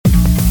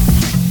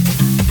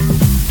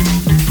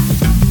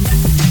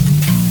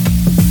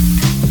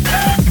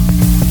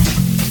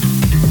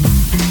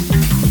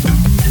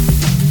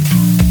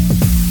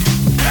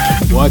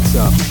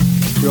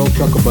It's your old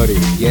trucker buddy,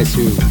 guess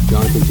who?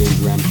 Jonathan James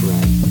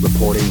Ramcharan,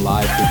 reporting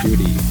live for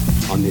duty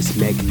on this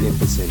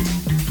magnificent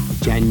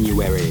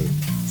January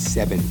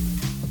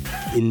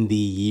 7th, in the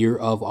year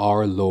of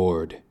our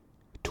Lord,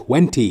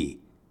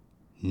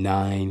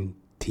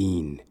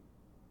 2019.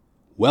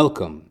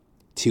 Welcome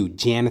to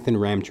Jonathan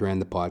Ramcharan,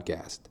 the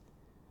podcast.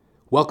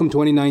 Welcome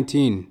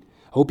 2019. I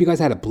hope you guys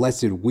had a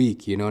blessed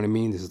week, you know what I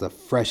mean? This is a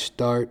fresh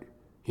start,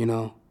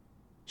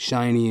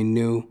 shiny and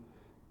new,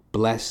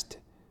 blessed.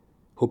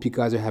 Hope you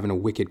guys are having a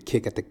wicked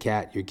kick at the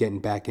cat. You're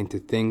getting back into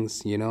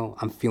things,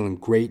 I'm feeling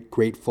great,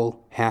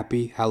 grateful,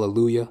 happy,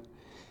 hallelujah.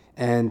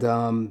 And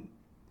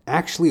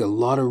actually, a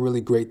lot of really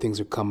great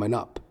things are coming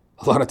up.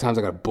 A lot of times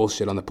I got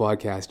bullshit on the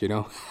podcast,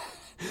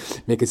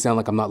 Make it sound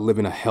like I'm not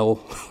living a hell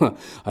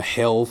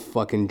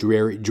fucking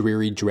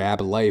dreary,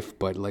 drab life.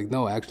 But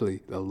no,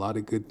 actually, a lot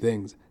of good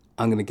things.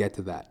 I'm going to get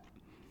to that.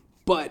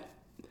 But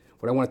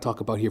what I want to talk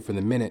about here for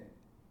the minute,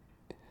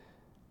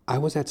 I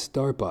was at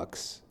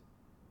Starbucks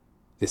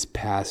this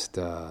past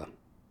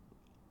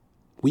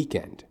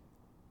weekend.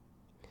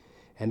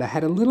 And I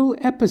had a little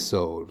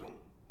episode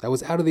that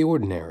was out of the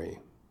ordinary.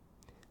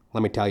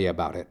 Let me tell you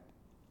about it.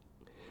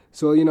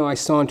 So, I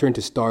saunter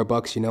into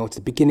Starbucks, it's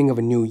the beginning of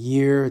a new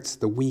year, it's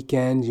the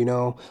weekend,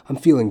 I'm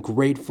feeling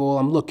grateful,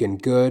 I'm looking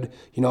good.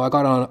 I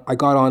got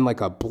on like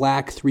a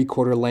black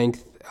 3/4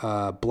 length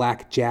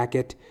black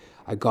jacket.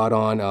 I got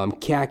on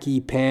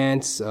khaki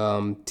pants,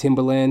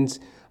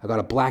 Timberlands. I got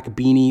a black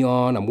beanie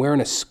on. I'm wearing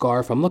a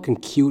scarf. I'm looking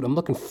cute. I'm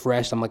looking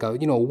fresh. I'm like a,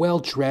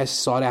 well-dressed,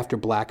 sought-after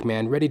black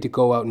man, ready to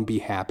go out and be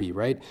happy,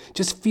 right?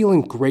 Just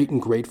feeling great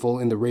and grateful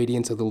in the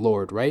radiance of the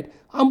Lord, right?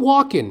 I'm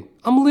walking.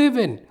 I'm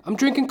living. I'm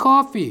drinking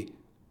coffee.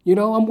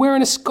 I'm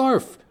wearing a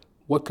scarf.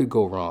 What could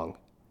go wrong?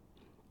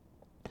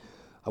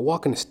 I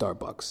walk into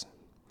Starbucks.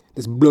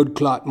 This blood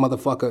clot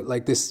motherfucker,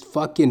 like this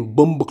fucking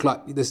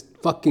bumbleclot, this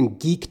fucking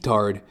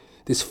geek-tard,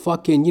 this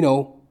fucking,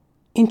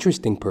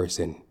 interesting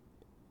person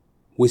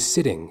was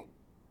sitting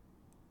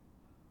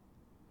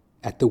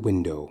at the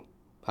window.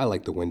 I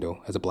like the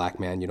window as a black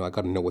man. I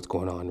got to know what's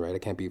going on, right? I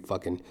can't be you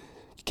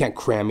can't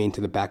cram me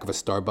into the back of a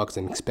Starbucks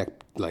and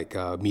expect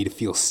me to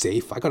feel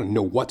safe. I got to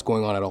know what's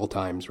going on at all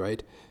times,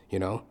 right? I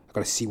got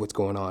to see what's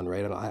going on,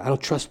 right? I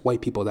don't trust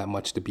white people that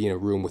much to be in a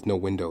room with no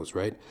windows,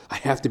 right? I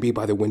have to be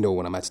by the window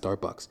when I'm at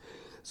Starbucks.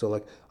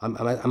 So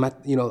I'm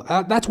at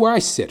that's where I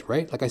sit,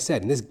 right? Like I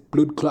said, and this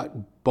blood clot,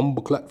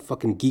 bumbleclot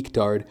fucking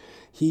geek-tard,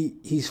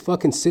 he's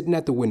fucking sitting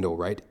at the window,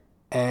 right?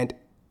 And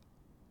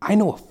I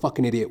know a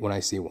fucking idiot when I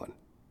see one.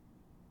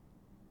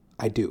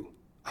 I do.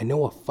 I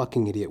know a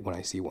fucking idiot when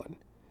I see one.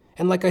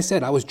 And like I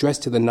said, I was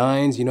dressed to the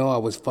nines, I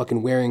was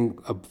fucking wearing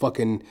a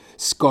fucking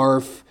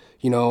scarf,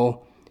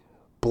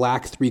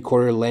 black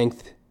 3/4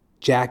 length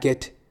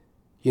jacket,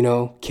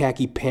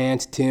 khaki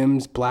pants,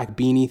 Timbs, black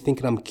beanie,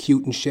 thinking I'm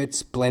cute and shit,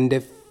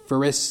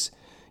 splendiferous,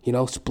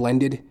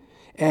 splendid.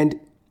 And,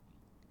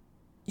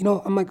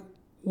 I'm like,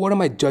 what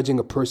am I judging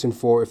a person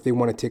for if they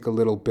want to take a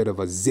little bit of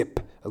a zip,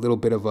 a little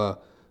bit of a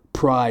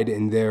pride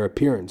in their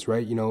appearance,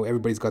 right?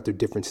 Everybody's got their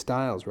different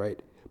styles, right?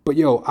 But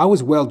I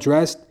was well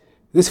dressed.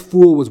 This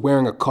fool was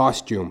wearing a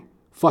costume,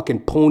 fucking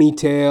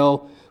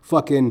ponytail,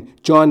 fucking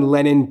John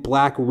Lennon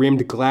black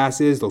rimmed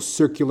glasses, those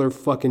circular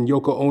fucking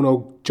Yoko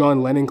Ono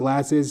John Lennon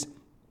glasses,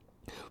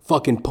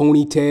 fucking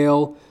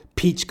ponytail,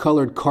 peach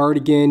colored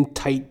cardigan,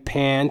 tight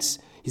pants.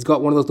 He's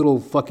got one of those little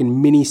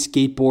fucking mini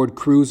skateboard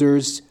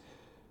cruisers,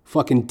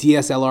 fucking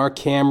DSLR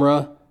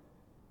camera,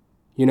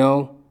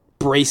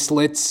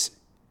 bracelets,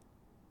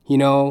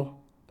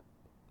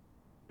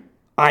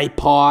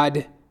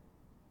 iPod,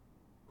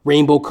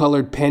 rainbow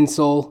colored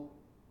pencil,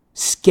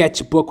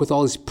 sketchbook with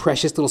all his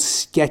precious little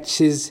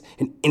sketches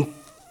and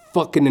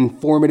fucking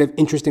informative,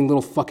 interesting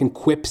little fucking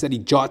quips that he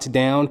jots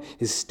down,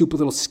 his stupid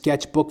little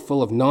sketchbook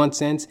full of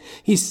nonsense.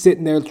 He's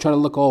sitting there trying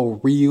to look all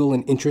real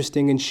and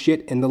interesting and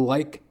shit and the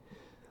like.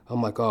 I'm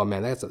like, oh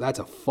man, that's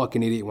a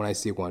fucking idiot when I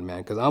see one, man,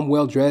 because I'm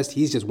well dressed.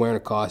 He's just wearing a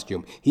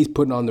costume. He's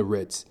putting on the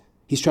Ritz.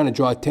 He's trying to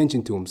draw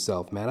attention to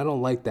himself, man. I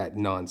don't like that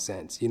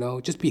nonsense,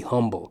 Just be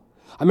humble.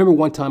 I remember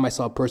one time I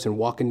saw a person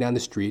walking down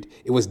the street.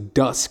 It was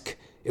dusk.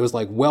 It was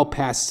like well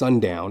past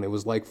sundown. It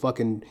was like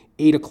fucking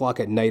 8 o'clock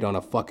at night on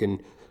a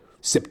fucking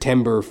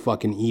September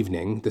fucking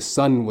evening. The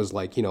sun was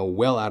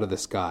well out of the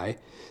sky.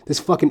 This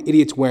fucking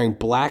idiot's wearing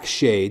black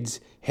shades,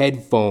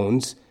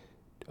 headphones,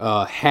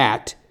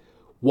 hat,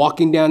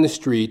 walking down the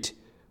street,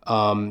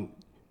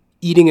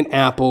 eating an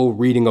apple,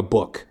 reading a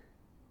book.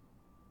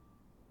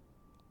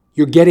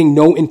 You're getting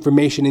no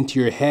information into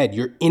your head.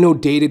 You're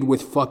inundated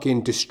with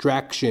fucking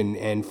distraction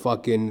and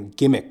fucking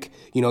gimmick.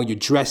 You're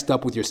dressed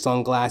up with your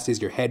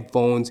sunglasses, your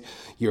headphones,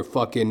 your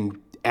fucking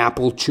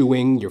apple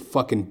chewing, your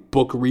fucking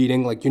book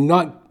reading.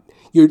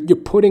 You're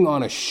putting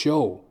on a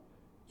show.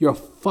 You're a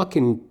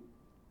fucking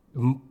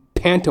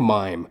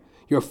pantomime.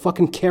 You're a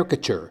fucking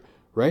caricature,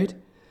 right?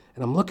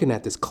 And I'm looking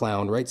at this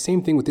clown, right?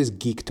 Same thing with this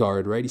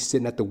geek-tard, right? He's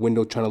sitting at the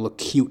window trying to look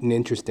cute and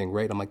interesting,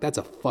 right? I'm like, that's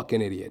a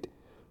fucking idiot.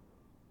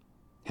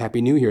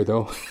 Happy New Year,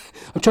 though.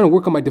 I'm trying to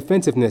work on my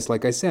defensiveness,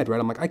 like I said, right?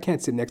 I'm like, I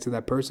can't sit next to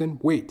that person.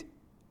 Wait.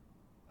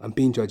 I'm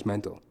being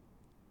judgmental.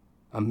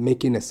 I'm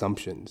making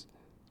assumptions.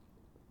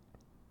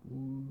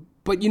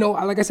 But,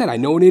 like I said, I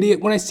know an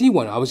idiot when I see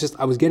one. I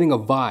was getting a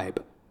vibe.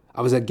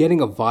 I was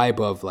getting a vibe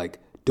of like,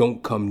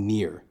 don't come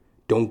near.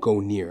 Don't go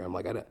near. I'm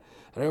like, I don't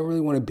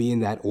really want to be in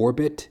that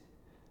orbit.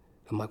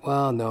 I'm like,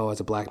 well, no, as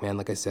a black man,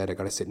 like I said, I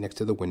got to sit next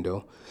to the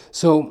window.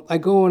 So I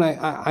go and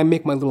I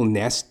make my little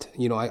nest.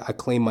 I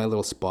claim my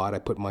little spot. I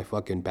put my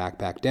fucking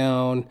backpack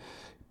down,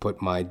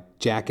 put my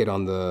jacket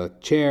on the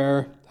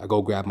chair. I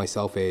go grab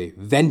myself a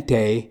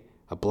venti,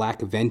 a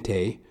black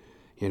venti,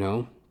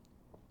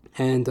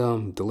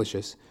 and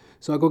delicious.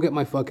 So I go get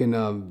my fucking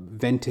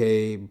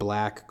venti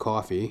black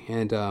coffee,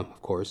 and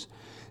of course.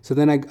 So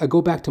then I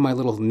go back to my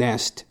little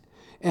nest,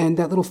 and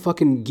that little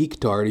fucking geek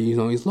tard,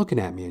 he's looking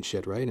at me and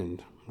shit, right?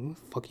 And what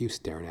the fuck are you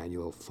staring at, you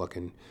little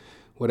fucking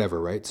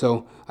whatever, right?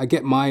 So I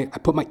put my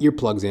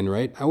earplugs in,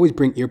 right? I always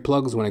bring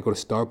earplugs when I go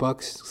to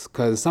Starbucks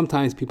because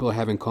sometimes people are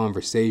having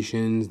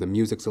conversations, the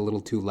music's a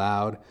little too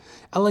loud.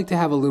 I like to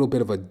have a little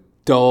bit of a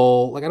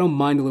dull, I don't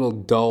mind a little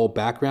dull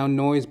background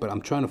noise, but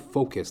I'm trying to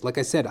focus. Like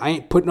I said, I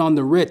ain't putting on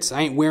the Ritz.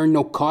 I ain't wearing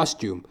no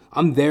costume.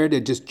 I'm there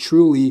to just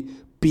truly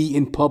be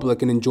in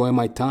public and enjoy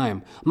my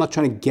time. I'm not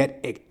trying to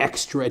get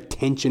extra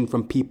attention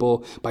from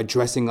people by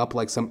dressing up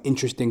like some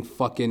interesting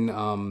fucking,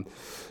 hipster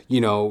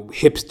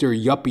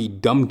yuppie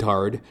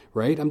dumbtard,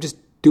 right? I'm just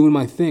doing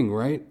my thing,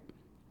 right?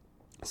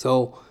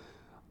 So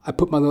I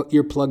put my little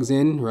earplugs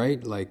in,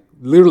 right? Like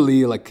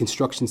literally like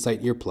construction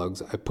site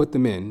earplugs. I put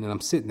them in and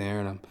I'm sitting there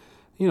and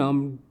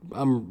I'm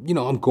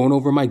going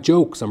over my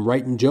jokes. I'm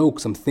writing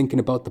jokes. I'm thinking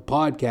about the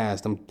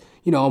podcast. I'm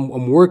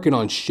working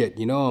on shit.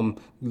 I'm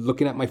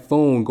looking at my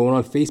phone, going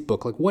on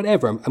Facebook, like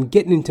whatever. I'm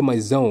getting into my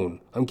zone.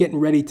 I'm getting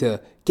ready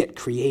to get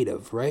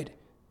creative, right?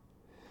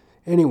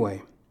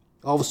 Anyway,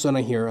 all of a sudden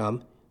I hear,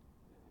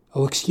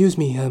 excuse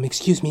me,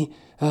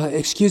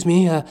 excuse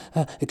me.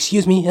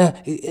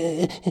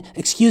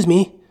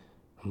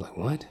 I'm like,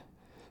 what?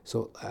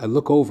 So I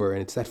look over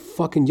and it's that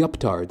fucking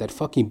yuptard, that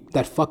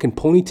fucking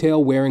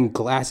ponytail wearing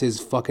glasses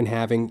fucking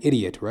having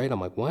idiot, right?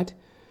 I'm like, what?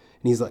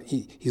 And he's like,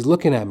 he's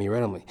looking at me,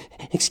 right? I'm like,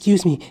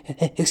 excuse me.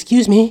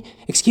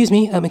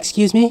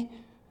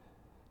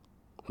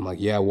 I'm like,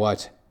 yeah,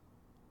 what?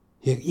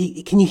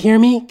 Can you hear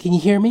me?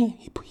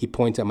 He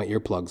points at my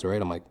earplugs,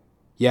 right? I'm like,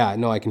 yeah,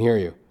 no, I can hear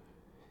you.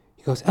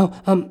 He goes,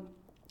 can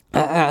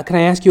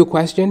I ask you a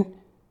question?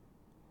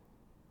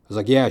 I was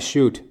like, yeah,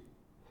 shoot.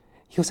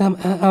 He goes,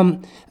 I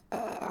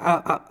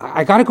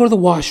gotta go to the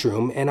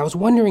washroom, and I was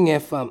wondering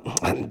if,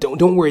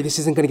 don't worry, this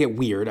isn't gonna get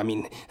weird. I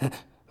mean,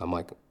 I'm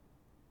like,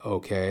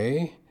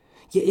 okay.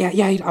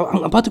 Yeah.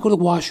 I'm about to go to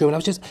the washroom, and I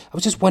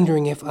was just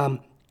wondering if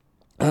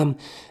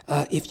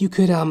you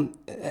could,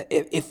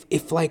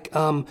 if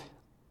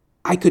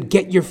I could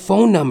get your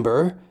phone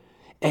number,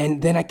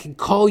 and then I could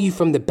call you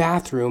from the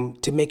bathroom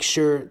to make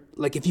sure,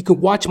 like, if you could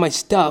watch my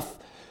stuff,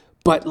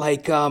 but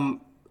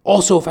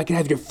also, if I could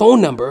have your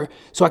phone number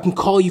so I can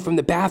call you from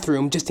the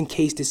bathroom just in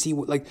case to see,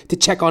 to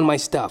check on my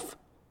stuff.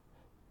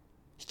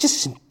 He's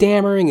just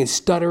stammering and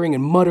stuttering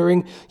and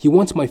muttering. He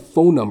wants my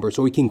phone number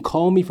so he can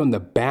call me from the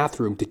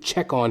bathroom to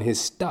check on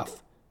his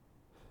stuff.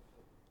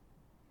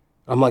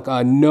 I'm like,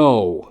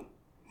 no.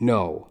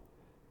 And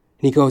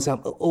he goes,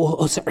 sorry,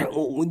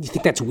 you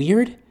think that's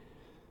weird?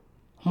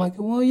 I'm like,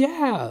 well,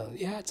 yeah,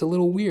 it's a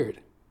little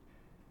weird.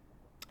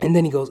 And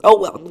then he goes,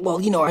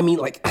 but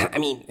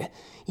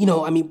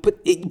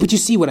you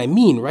see what I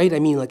mean, right? I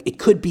mean, it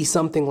could be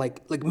something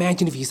like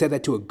imagine if you said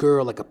that to a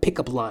girl, like a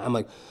pickup line. I'm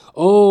like,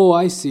 oh,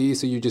 I see.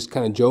 So you're just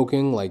kind of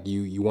joking, like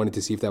you wanted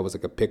to see if that was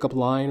like a pickup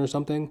line or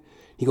something.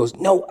 He goes,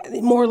 no,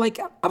 more like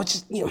I was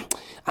just,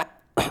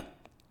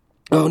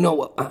 oh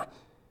no,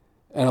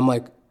 and I'm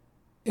like,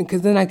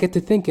 because then I get to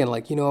thinking,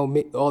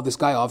 this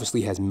guy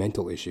obviously has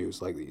mental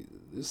issues, like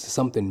this is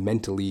some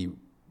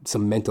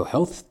mental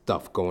health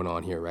stuff going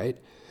on here, right?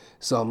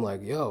 So I'm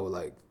like,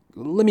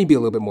 let me be a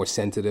little bit more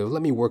sensitive.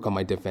 Let me work on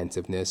my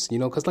defensiveness,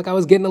 because I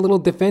was getting a little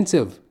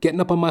defensive, getting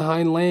up on my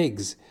hind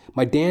legs.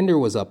 My dander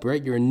was up,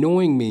 right? You're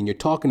annoying me and you're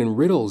talking in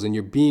riddles and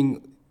you're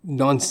being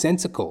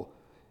nonsensical.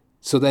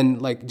 So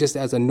then, just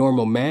as a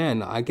normal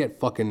man, I get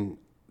fucking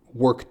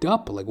worked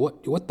up. Like,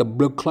 what the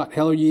blood clot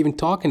hell are you even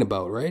talking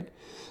about, right?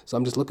 So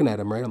I'm just looking at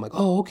him, right? I'm like,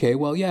 oh, okay,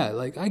 well, yeah,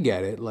 I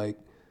get it.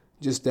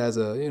 Just as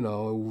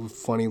a,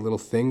 funny little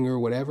thing or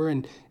whatever.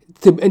 And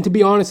to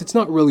be honest, it's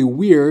not really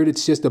weird.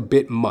 It's just a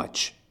bit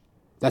much.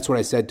 That's what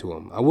I said to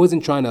him. I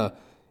wasn't trying to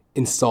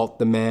insult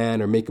the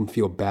man or make him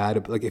feel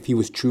bad. If he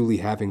was truly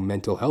having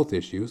mental health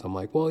issues, I'm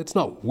like, well, it's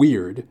not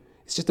weird.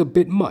 It's just a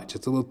bit much.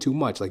 It's a little too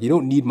much. You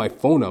don't need my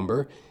phone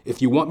number.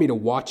 If you want me to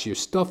watch your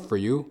stuff for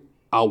you,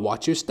 I'll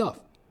watch your stuff.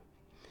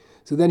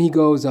 So then he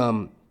goes,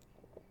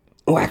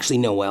 actually,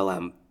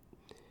 no,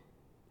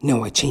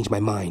 no, I changed my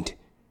mind.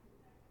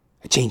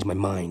 And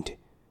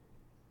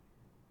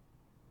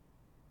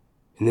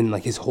then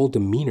his whole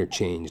demeanor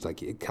changed.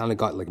 It kind of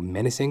got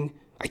menacing.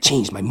 I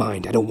changed my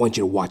mind. I don't want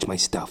you to watch my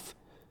stuff.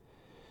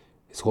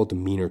 His whole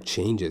demeanor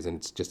changes and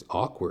it's just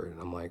awkward. And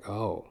I'm like,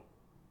 oh.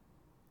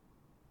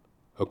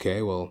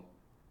 Okay, well,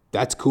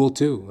 that's cool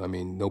too. I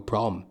mean, no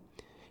problem.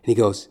 And he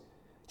goes,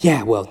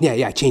 Yeah, well,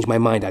 yeah, I changed my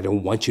mind. I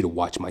don't want you to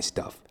watch my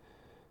stuff.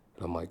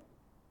 And I'm like,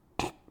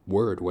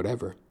 word,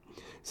 whatever.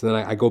 So then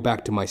I go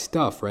back to my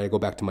stuff, right? I go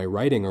back to my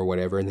writing or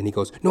whatever. And then he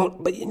goes, no,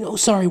 but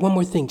sorry, one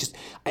more thing.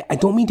 I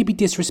don't mean to be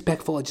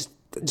disrespectful. Just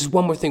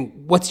one more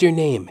thing. What's your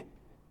name?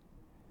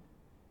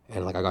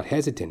 And like, I got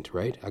hesitant,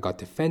 right? I got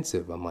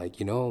defensive. I'm like,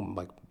 and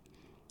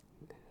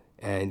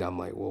I'm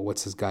like, well,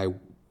 what's this guy?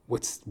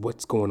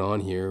 What's going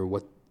on here?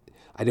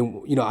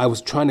 I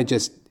was trying to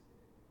just,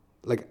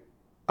 like,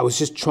 I was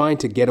just trying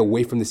to get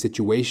away from the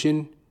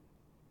situation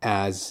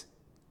as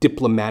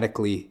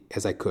diplomatically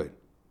as I could,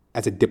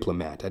 as a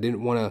diplomat. I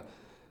didn't want to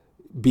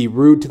be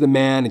rude to the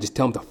man and just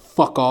tell him to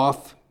fuck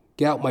off.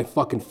 Get out my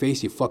fucking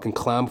face, you fucking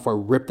clown, before I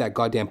rip that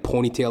goddamn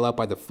ponytail out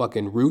by the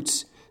fucking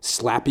roots,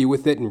 slap you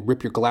with it and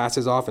rip your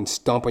glasses off and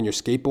stomp on your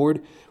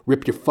skateboard,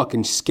 rip your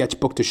fucking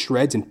sketchbook to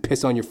shreds and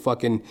piss on your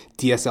fucking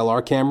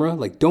DSLR camera.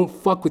 Like, don't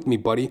fuck with me,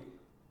 buddy.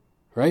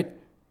 Right?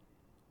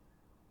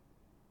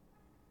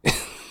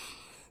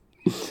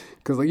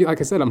 Because like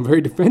I said, I'm very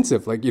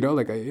defensive. Like, I'm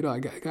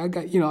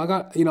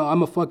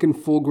a fucking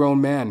full grown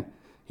man.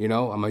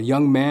 I'm a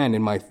young man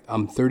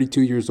I'm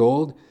 32 years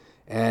old,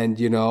 and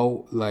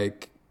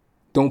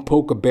don't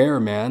poke a bear,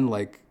 man.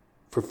 Like,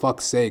 for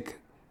fuck's sake.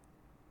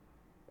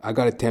 I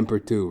got a temper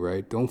too,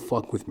 right? Don't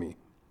fuck with me.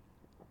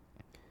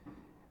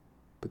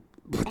 But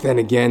then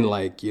again,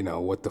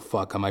 what the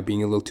fuck? Am I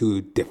being a little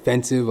too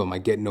defensive? Am I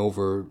getting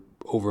am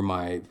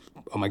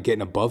I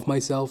getting above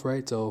myself,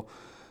 right? So,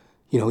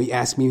 he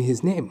asked me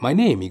my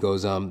name. He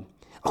goes,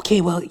 okay,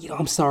 well,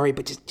 I'm sorry,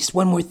 but just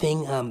one more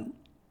thing.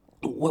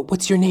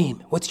 What's your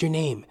name? What's your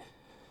name?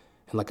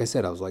 And like I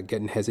said, I was like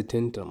getting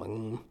hesitant.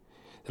 And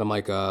I'm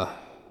like, my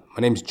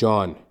name's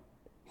John.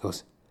 He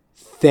goes,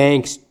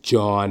 thanks,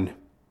 John.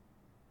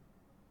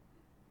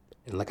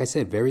 And like I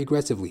said, very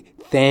aggressively,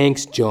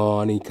 thanks,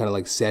 John. And he kind of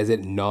like says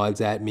it, and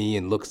nods at me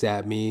and looks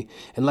at me.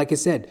 And like I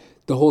said,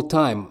 the whole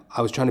time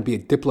I was trying to be a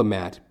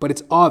diplomat, but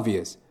it's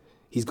obvious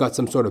he's got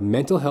some sort of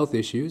mental health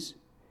issues,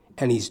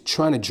 and he's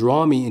trying to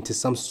draw me into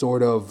some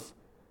sort of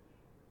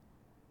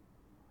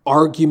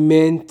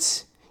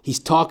argument. He's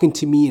talking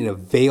to me in a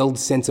veiled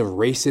sense of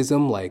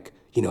racism, like,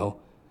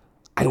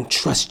 I don't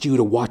trust you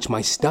to watch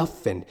my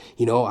stuff. And,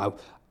 he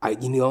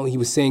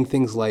was saying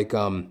things like,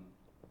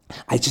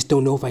 I just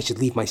don't know if I should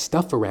leave my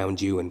stuff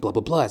around you and blah,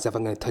 blah, blah, as if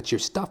I'm going to touch your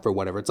stuff or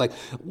whatever. It's like,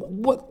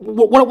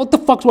 what the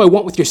fuck do I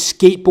want with your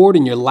skateboard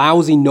and your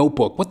lousy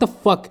notebook? What the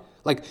fuck?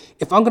 Like,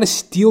 if I'm going to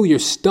steal your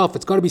stuff,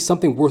 it's got to be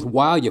something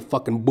worthwhile, you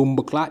fucking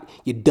boombaclat,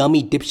 you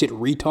dummy dipshit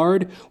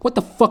retard. What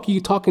the fuck are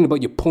you talking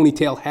about, you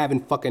ponytail having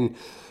fucking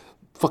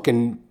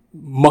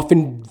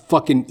muffin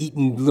fucking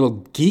eating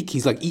little geek?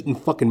 He's like eating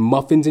fucking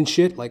muffins and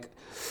shit. Like,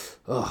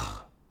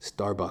 ugh,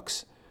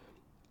 Starbucks.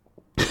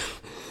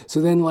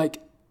 So then,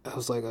 like, I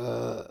was like,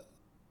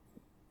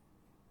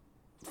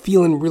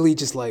 feeling really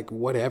just like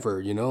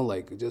whatever,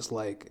 like just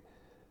like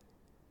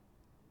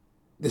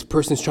this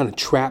person's trying to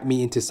trap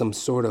me into some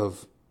sort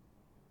of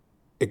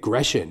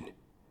aggression,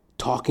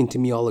 talking to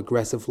me all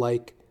aggressive,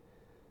 like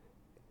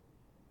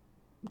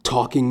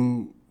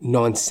talking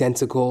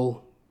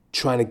nonsensical,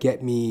 trying to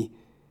get me,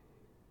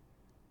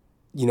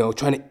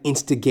 trying to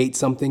instigate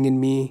something in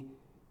me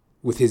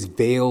with his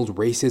veiled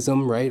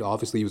racism, right?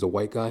 Obviously he was a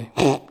white guy.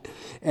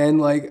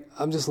 And like,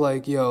 I'm just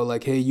like,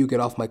 hey, you get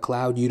off my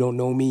cloud. You don't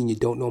know me and you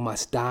don't know my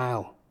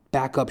style.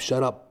 Back up,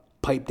 shut up,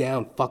 pipe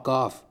down, fuck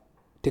off.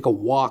 Take a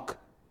walk.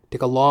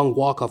 Take a long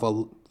walk off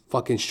a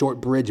fucking short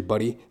bridge,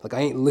 buddy. Like,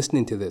 I ain't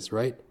listening to this,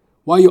 right?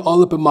 Why you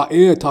all up in my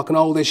ear talking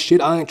all this shit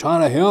I ain't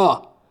trying to hear?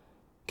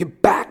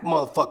 Get back,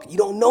 motherfucker. You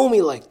don't know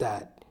me like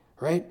that,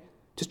 right?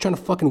 Just trying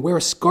to fucking wear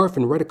a scarf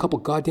and write a couple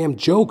goddamn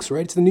jokes,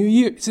 right? It's the new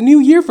year. It's a new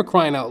year, for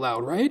crying out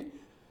loud, right?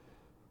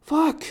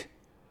 Fuck.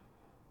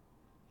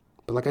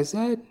 But like I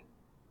said,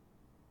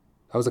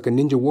 I was like a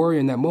ninja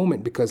warrior in that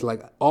moment, because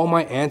like all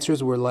my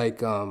answers were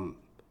like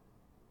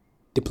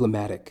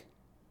diplomatic.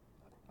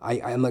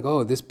 I'm like,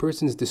 oh, this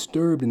person's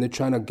disturbed and they're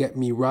trying to get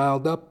me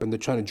riled up and they're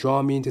trying to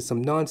draw me into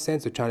some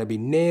nonsense. They're trying to be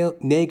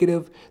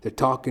negative. They're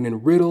talking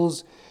in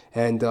riddles.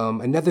 And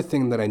another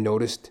thing that I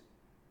noticed,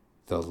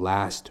 the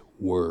last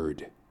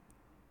word.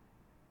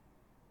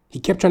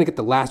 He kept trying to get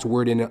the last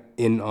word trying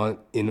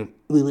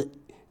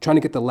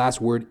to get the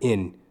last word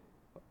in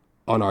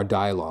on our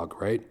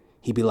dialogue, right?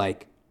 He'd be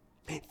like,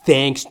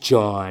 thanks,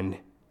 John.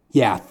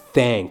 Yeah,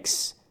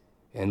 thanks.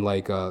 And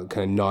like kind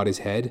of nod his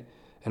head.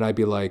 And I'd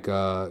be like,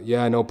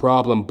 yeah, no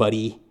problem,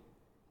 buddy.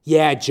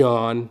 Yeah,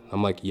 John.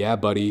 I'm like, yeah,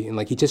 buddy. And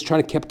like, he just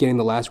kept getting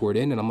the last word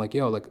in. And I'm like,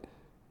 like,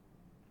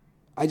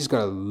 I just got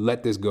to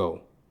let this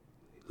go.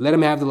 Let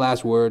him have the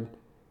last word.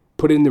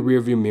 Put it in the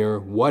rearview mirror.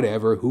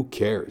 Whatever. Who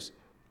cares?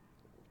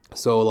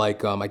 So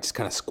like, I just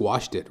kind of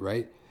squashed it,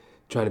 right?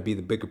 Trying to be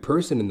the bigger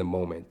person in the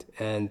moment.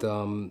 And,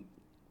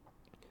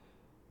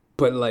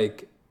 but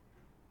like,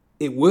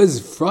 it was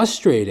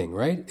frustrating,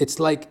 right? It's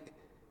like,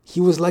 he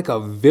was like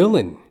a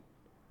villain.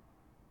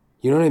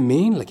 You know what I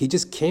mean? Like, he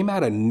just came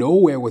out of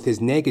nowhere with his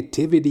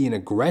negativity and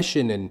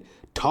aggression and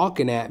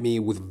talking at me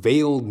with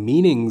veiled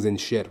meanings and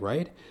shit,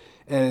 right?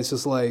 And it's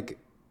just like,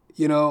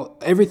 You know,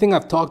 everything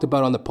I've talked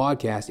about on the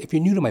podcast, if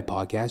you're new to my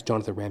podcast,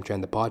 Jonathan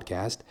Ramcharan, the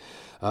podcast,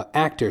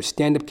 actor,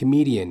 stand-up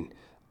comedian,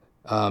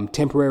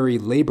 temporary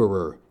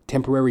laborer,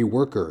 temporary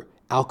worker,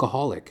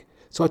 alcoholic.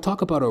 So I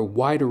talk about a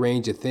wide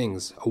range of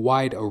things, a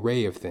wide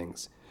array of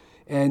things.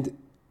 And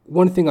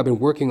one thing I've been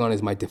working on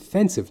is my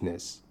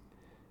defensiveness.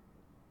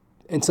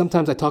 And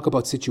sometimes I talk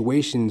about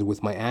situations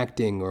with my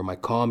acting or my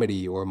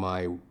comedy or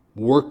my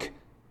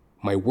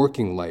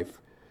working life,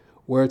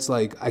 where it's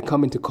like I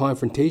come into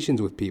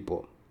confrontations with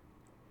people.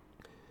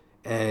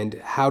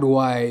 And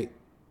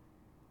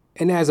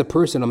and as a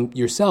person,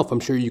 I'm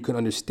sure you can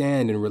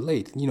understand and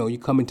relate. You know, you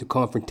come into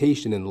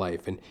confrontation in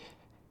life. And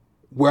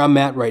where I'm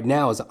at right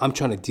now is I'm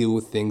trying to deal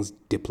with things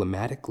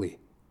diplomatically,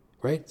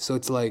 right? So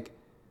it's like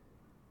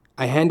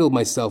I handled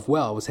myself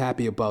well. I was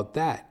happy about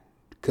that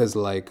because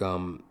like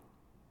I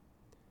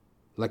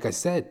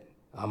said,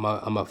 I'm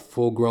a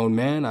full grown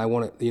man. I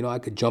want to, I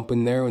could jump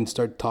in there and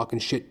start talking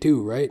shit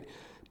too, right?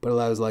 But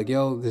I was like,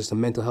 yo, there's some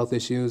mental health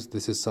issues.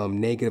 This is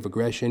some negative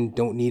aggression.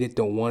 Don't need it.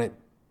 Don't want it.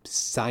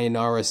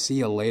 Sayonara. See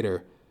you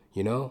later.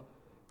 So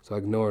I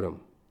ignored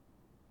him.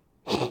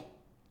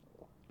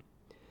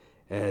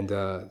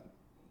 And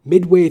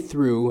midway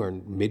through, I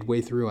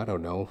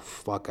don't know.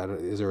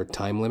 Is there a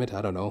time limit?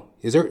 I don't know.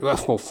 Is there?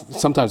 Well,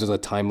 sometimes there's a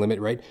time limit,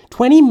 right?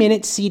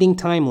 20-minute seating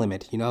time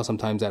limit.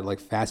 Sometimes at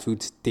like fast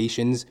food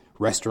stations,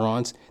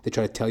 restaurants, they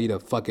try to tell you to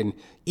fucking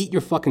eat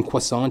your fucking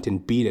croissant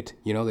and beat it.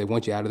 They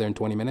want you out of there in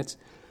 20 minutes.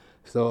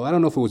 So I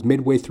don't know if it was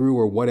midway through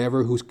or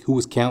whatever, who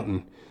was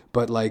counting.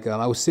 But like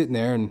I was sitting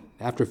there, and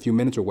after a few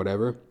minutes or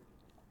whatever,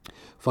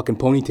 fucking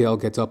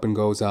Ponytail gets up and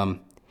goes,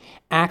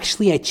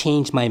 actually, I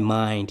changed my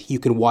mind. You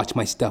can watch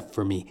my stuff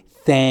for me.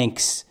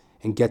 Thanks.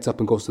 And gets up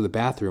and goes to the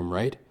bathroom,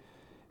 right?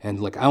 And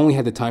like I only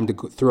had the time to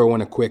throw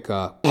in a quick,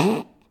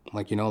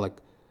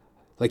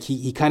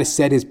 he kind of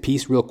said his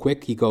piece real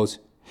quick. He goes,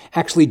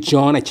 actually,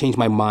 John, I changed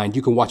my mind.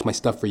 You can watch my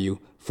stuff for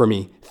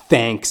me.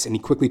 Thanks. And he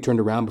quickly turned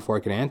around before I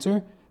could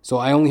answer. So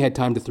I only had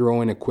time to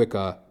throw in a quick,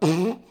 like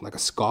a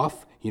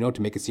scoff,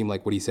 to make it seem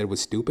like what he said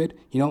was stupid.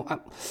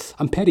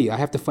 I'm petty. I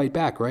have to fight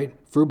back, right?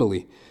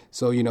 Verbally.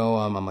 So,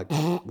 I'm like,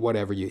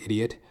 whatever, you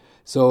idiot.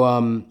 So,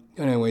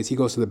 anyways, he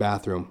goes to the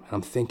bathroom, and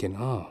I'm thinking,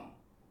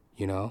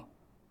 he's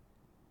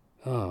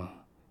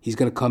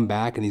going to come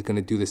back, and he's going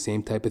to do the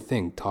same type of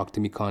thing. Talk to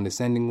me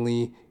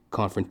condescendingly,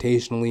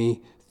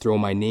 confrontationally, throw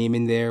my name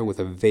in there with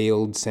a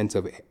veiled sense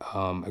of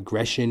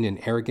aggression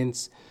and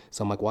arrogance.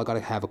 So I'm like, well, I got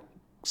to have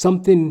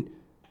something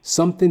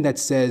that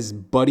says,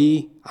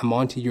 buddy, I'm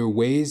onto your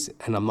ways,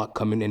 and I'm not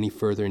coming any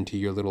further into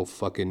your little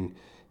fucking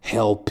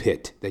hell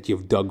pit that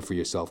you've dug for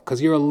yourself, because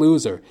you're a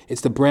loser.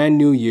 It's the brand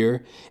new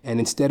year,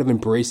 and instead of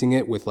embracing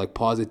it with like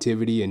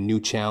positivity and new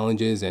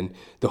challenges and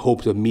the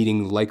hopes of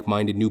meeting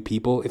like-minded new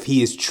people, if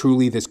he is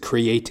truly this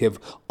creative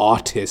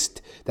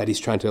autist that he's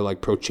trying to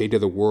like portray to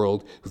the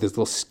world with his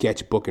little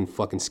sketchbook and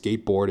fucking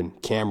skateboard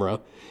and camera,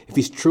 if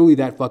he's truly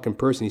that fucking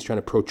person he's trying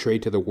to portray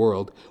to the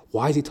world,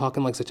 why is he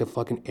talking like such a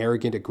fucking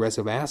arrogant,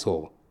 aggressive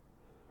asshole,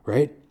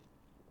 right?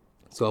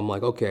 So I'm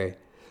like, okay,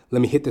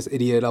 let me hit this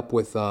idiot up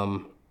with a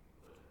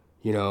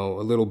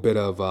little bit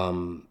of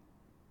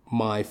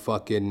my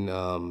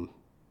fucking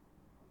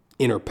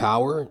inner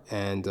power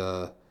and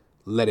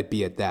let it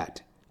be at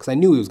that. Because I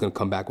knew he was going to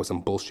come back with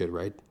some bullshit,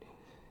 right?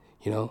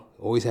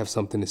 Always have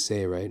something to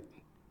say, right?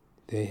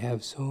 They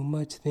have so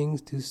much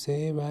things to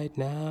say right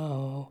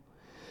now.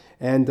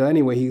 And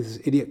anyway, this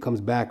idiot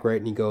comes back, right?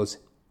 And he goes,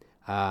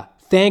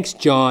 thanks,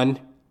 John.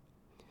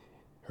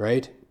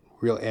 Right?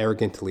 Real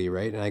arrogantly,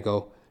 right? And I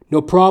go,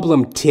 no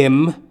problem,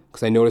 Tim.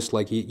 Because I noticed,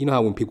 like, you know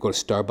how when people go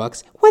to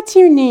Starbucks, what's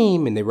your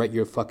name? And they write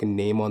your fucking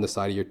name on the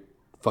side of your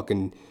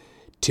fucking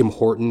Tim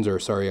Hortons or,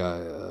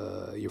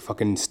 your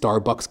fucking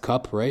Starbucks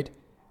cup, right?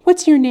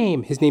 What's your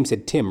name? His name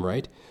said Tim,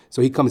 right?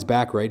 So he comes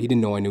back, right? He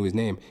didn't know I knew his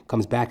name.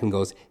 Comes back and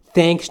goes,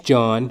 thanks,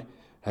 John.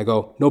 I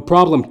go, no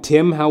problem,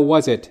 Tim. How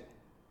was it?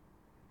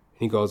 And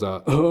he goes,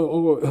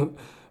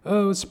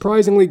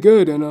 surprisingly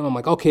good. And I'm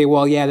like, okay,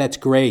 well, yeah, that's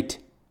great.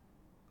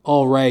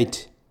 All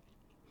right.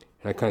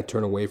 And I kind of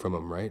turn away from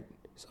him, right?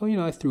 So,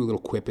 I threw a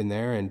little quip in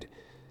there and,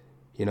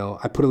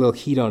 I put a little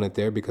heat on it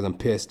there because I'm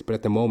pissed. But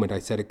at the moment, I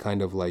said it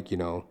kind of like,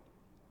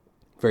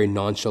 very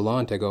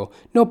nonchalant. I go,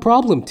 no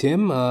problem,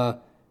 Tim.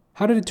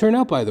 How did it turn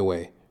out, by the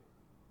way?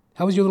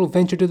 How was your little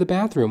venture to the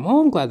bathroom?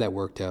 Oh, I'm glad that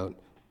worked out.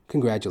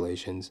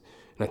 Congratulations.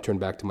 And I turned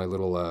back to my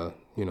little,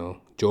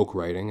 joke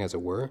writing, as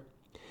it were.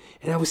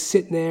 And I was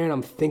sitting there and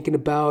I'm thinking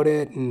about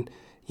it. And,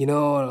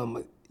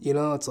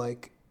 it's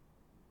like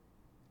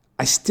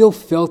I still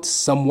felt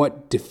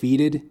somewhat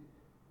defeated,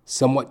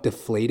 somewhat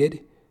deflated,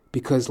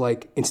 because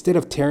like instead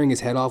of tearing his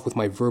head off with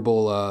my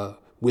verbal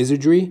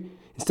wizardry,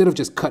 instead of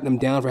just cutting him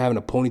down for having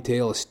a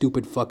ponytail, a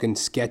stupid fucking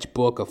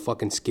sketchbook, a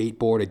fucking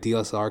skateboard, a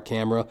DSLR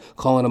camera,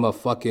 calling him a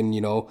fucking,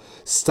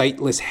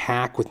 sightless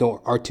hack with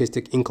no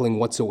artistic inkling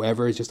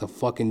whatsoever, is just a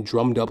fucking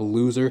drummed up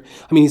loser.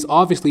 I mean, he's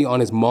obviously on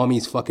his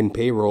mommy's fucking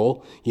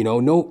payroll, he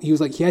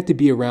was like, he had to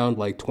be around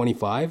like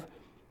 25.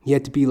 He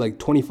had to be like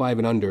 25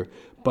 and under,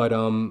 but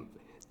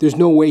there's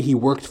no way he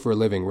worked for a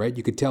living, right?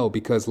 You could tell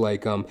because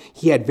like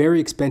he had very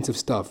expensive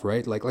stuff,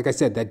 right? Like I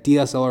said, that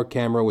DSLR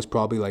camera was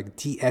probably like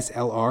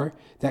DSLR.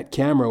 That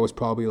camera was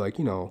probably like,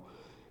 you know,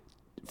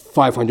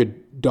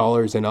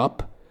 $500 and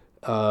up.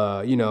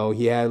 You know,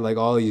 he had like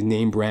all these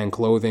name brand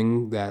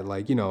clothing that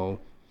like, you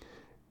know,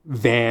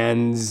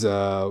 Vans,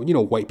 you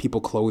know, white people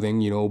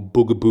clothing, you know,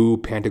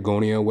 Boogaboo,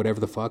 Patagonia,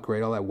 whatever the fuck,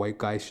 right? All that white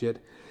guy shit.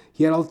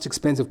 He had all this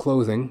expensive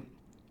clothing,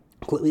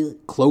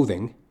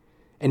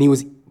 and he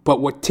was, but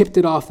what tipped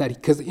it off that,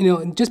 because, you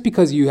know, just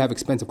because you have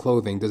expensive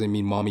clothing doesn't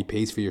mean mommy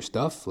pays for your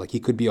stuff. Like, he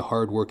could be a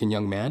hardworking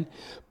young man.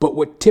 But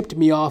what tipped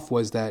me off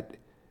was that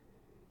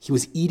he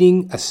was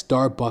eating a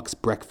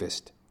Starbucks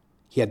breakfast.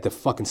 He had the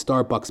fucking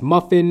Starbucks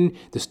muffin,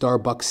 the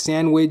Starbucks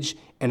sandwich,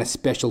 and a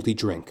specialty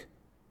drink.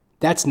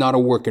 That's not a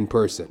working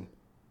person.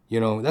 You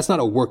know, that's not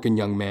a working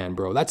young man,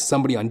 bro. That's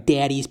somebody on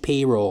daddy's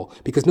payroll,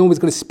 because no one's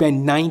going to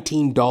spend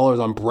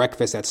 $19 on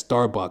breakfast at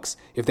Starbucks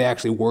if they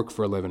actually work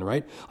for a living,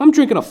 right? I'm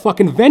drinking a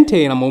fucking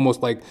Venti and I'm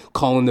almost like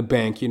calling the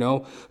bank, you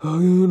know?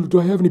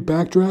 Do I have any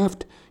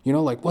backdraft? You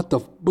know, like what's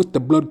the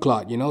blood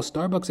clot, you know?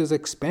 Starbucks is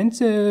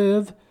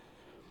expensive.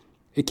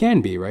 It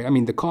can be, right? I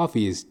mean, the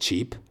coffee is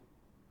cheap.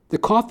 The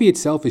coffee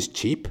itself is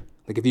cheap.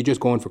 Like if you're just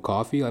going for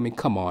coffee, I mean,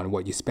 come on.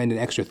 What, you spend an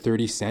extra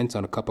 30 cents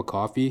on a cup of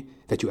coffee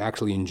that you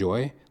actually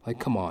enjoy? Like,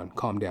 come on,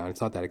 calm down.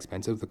 It's not that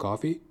expensive, the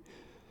coffee.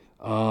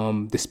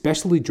 The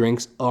specialty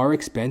drinks are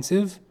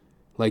expensive.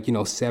 Like, you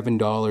know, $7,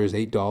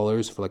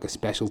 $8 for like a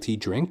specialty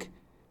drink.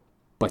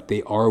 But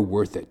they are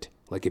worth it.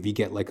 Like if you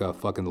get like a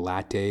fucking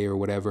latte or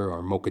whatever,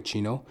 or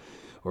mochaccino,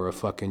 or a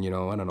fucking, you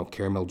know, I don't know,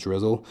 caramel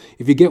drizzle.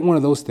 If you get one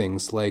of those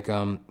things, like,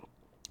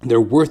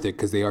 they're worth it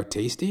because they are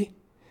tasty.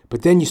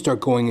 But then you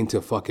start going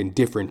into fucking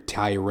different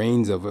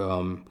tirades of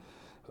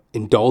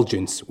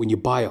indulgence when you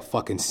buy a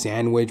fucking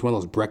sandwich, one of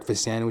those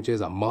breakfast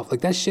sandwiches, a muff. Like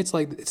that shit's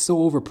like, it's so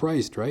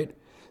overpriced, right?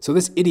 So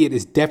this idiot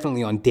is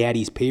definitely on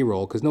daddy's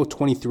payroll because no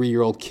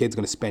 23-year-old kid's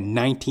going to spend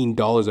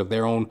 $19 of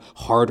their own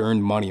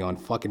hard-earned money on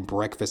fucking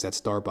breakfast at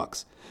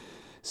Starbucks.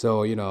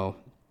 So, you know,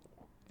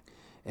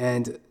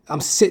 and I'm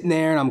sitting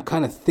there and I'm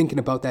kind of thinking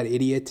about that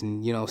idiot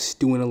and, you know,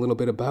 stewing a little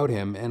bit about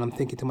him. And I'm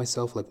thinking to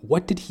myself, like,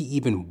 what did he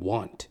even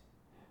want?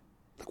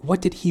 Like,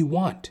 what did he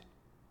want?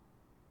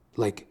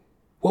 Like,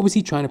 what was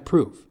he trying to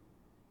prove?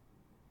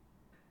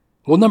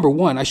 Well, number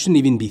one, I shouldn't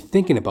even be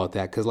thinking about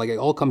that because, like, it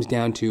all comes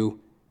down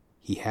to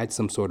he had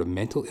some sort of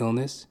mental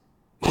illness,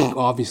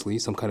 obviously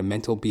some kind of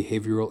mental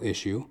behavioral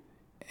issue,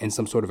 and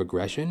some sort of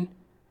aggression.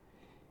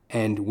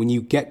 And when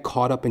you get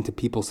caught up into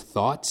people's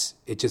thoughts,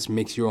 it just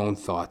makes your own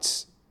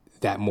thoughts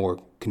that more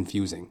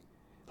confusing.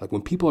 Like,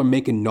 when people are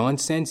making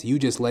nonsense, you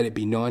just let it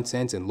be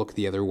nonsense and look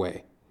the other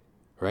way,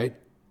 right?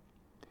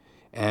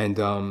 And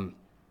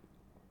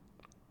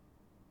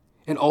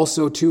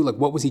also, too, like,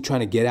 what was he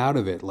trying to get out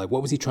of it? Like,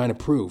 what was he trying to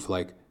prove?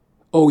 Like,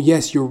 oh,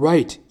 yes, you're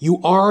right. You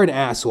are an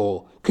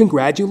asshole.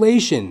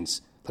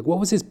 Congratulations. Like, what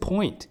was his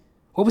point?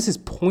 What was his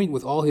point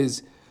with all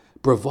his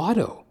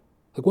bravado?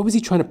 Like, what was he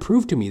trying to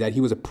prove to me? That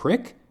he was a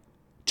prick?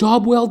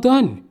 Job well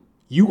done.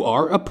 You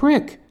are a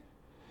prick.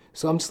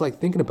 So I'm just, like,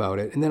 thinking about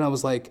it. And then I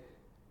was like,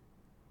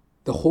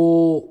 it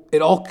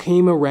all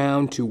came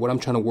around to what I'm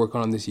trying to work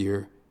on this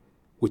year,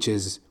 which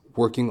is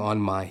working on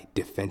my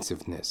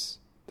defensiveness.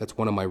 That's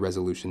one of my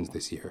resolutions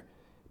this year.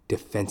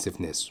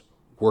 Defensiveness.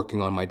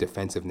 Working on my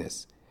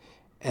defensiveness.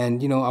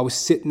 And, you know, I was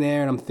sitting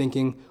there and I'm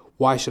thinking,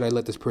 why should I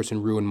let this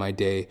person ruin my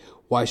day?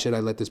 Why should I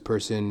let this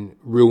person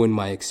ruin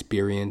my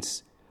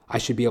experience? I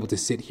should be able to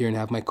sit here and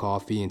have my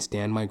coffee and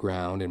stand my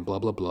ground and blah,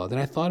 blah, blah. Then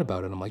I thought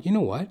about it. I'm like, you know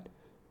what?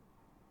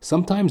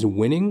 Sometimes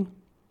winning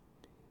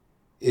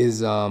is,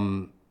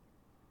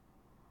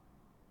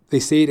 they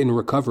say it in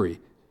recovery.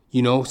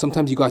 You know,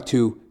 sometimes you got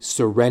to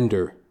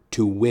surrender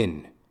to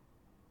win.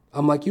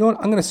 I'm like, you know what?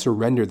 I'm going to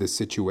surrender this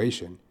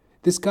situation.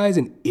 This guy's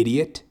an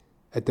idiot,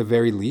 at the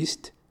very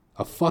least.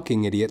 A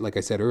fucking idiot, like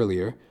I said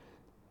earlier.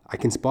 I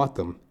can spot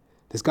them.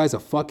 This guy's a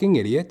fucking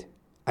idiot.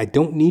 I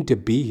don't need to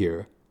be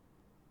here.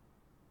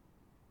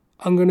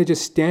 I'm going to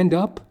just stand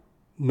up,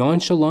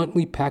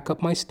 nonchalantly pack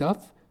up my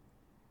stuff,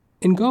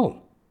 and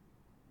go.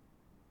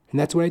 And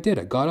that's what I did.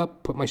 I got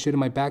up, put my shit in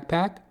my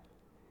backpack,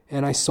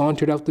 and I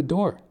sauntered out the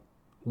door.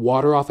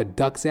 Water off a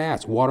duck's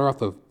ass. Water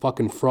off a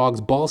fucking frog's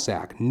ball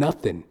sack.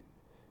 Nothing.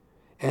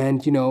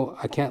 And, you know,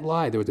 I can't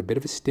lie. There was a bit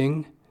of a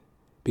sting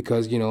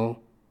because, you know,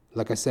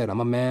 like I said, I'm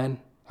a man.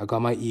 I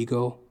got my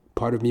ego.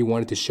 Part of me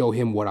wanted to show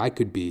him what I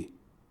could be.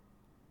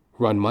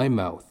 Run my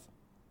mouth.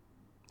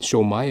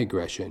 Show my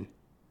aggression.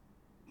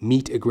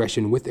 Meet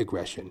aggression with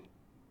aggression.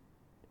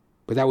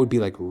 But that would be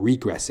like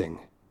regressing.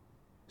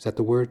 Is that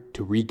the word?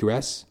 To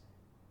regress?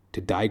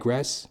 To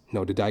digress?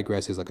 No, to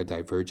digress is like a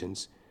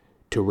divergence.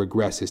 To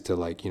regress is to,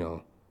 like, you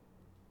know,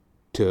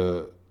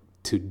 to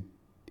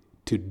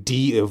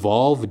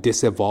de-evolve,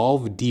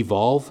 disevolve,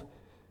 devolve.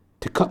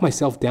 To cut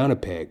myself down a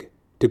peg.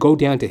 To go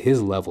down to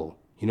his level.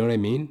 You know what I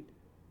mean?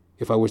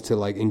 If I was to,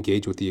 like,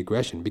 engage with the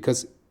aggression.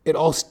 Because it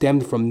all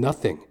stemmed from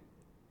nothing.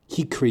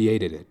 He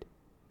created it.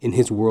 In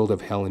his world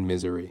of hell and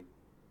misery.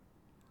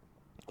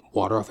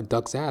 Water off a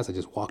duck's ass. I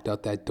just walked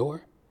out that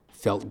door.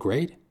 Felt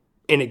great.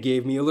 And it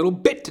gave me a little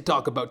bit to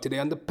talk about today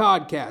on the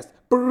podcast.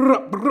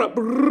 Brrr, brrr,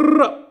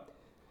 brrr.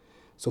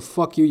 So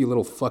fuck you, you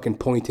little fucking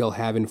ponytail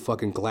having,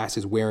 fucking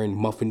glasses wearing,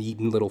 muffin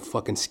eating, little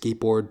fucking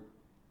skateboard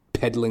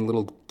peddling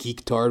little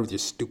geek tard with your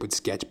stupid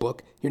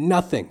sketchbook. You're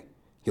nothing,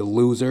 you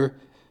loser.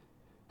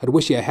 I'd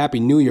wish you a happy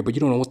new year, but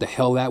you don't know what the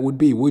hell that would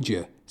be, would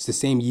you? It's the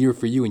same year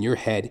for you in your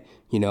head,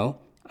 you know?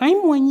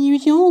 I'm 1 year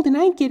old and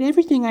I get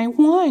everything I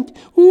want.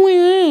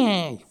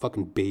 You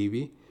fucking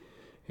baby.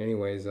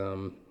 Anyways,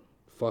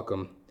 fuck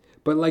them.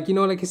 But like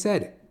I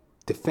said,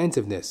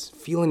 defensiveness,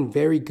 feeling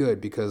very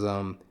good because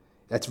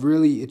it's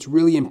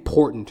really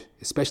important,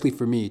 especially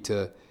for me,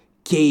 to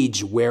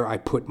gauge where I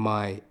put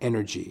my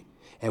energy.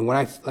 And when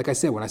I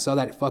saw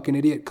that fucking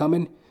idiot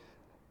coming,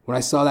 when I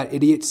saw that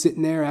idiot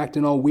sitting there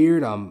acting all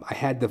weird, I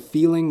had the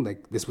feeling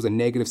like this was a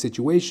negative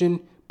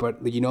situation, but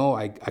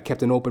I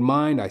kept an open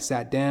mind. I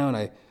sat down,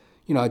 I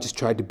just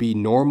tried to be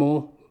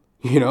normal,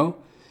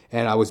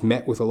 and I was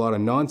met with a lot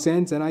of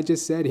nonsense, and I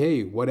just said,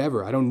 hey,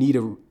 whatever. I don't need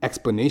an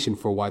explanation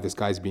for why this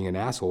guy's being an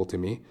asshole to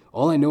me.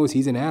 All I know is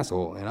he's an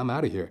asshole, and I'm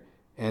out of here.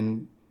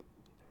 And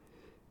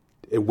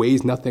it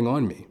weighs nothing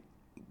on me.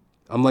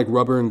 I'm like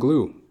rubber and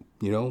glue.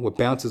 What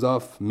bounces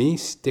off me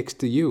sticks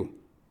to you.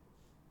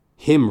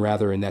 Him,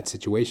 rather, in that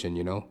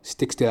situation,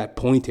 sticks to that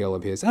ponytail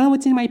of his. Oh,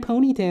 it's in my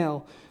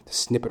ponytail. To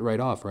snip it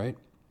right off, right?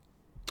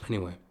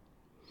 Anyway.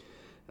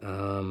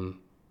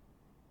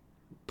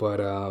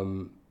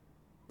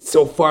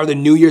 So far the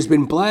new year's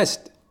been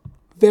blessed.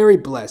 Very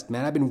blessed,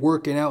 man. I've been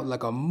working out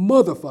like a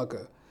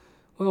motherfucker.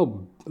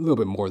 Well, a little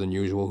bit more than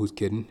usual. Who's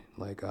kidding?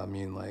 I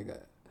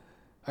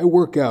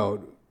work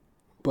out,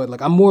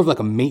 but I'm more of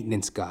a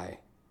maintenance guy,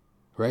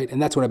 right? And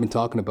that's what I've been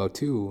talking about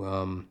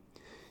too.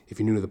 If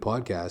you're new to the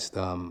podcast,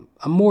 I'm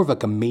more of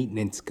a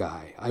maintenance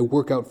guy. I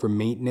work out for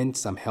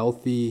maintenance. I'm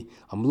healthy.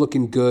 I'm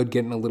looking good,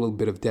 getting a little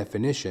bit of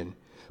definition.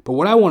 But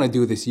what I want to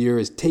do this year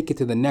is take it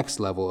to the next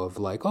level of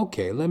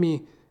okay, let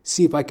me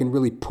see if I can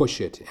really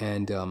push it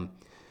and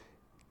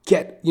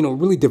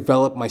really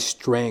develop my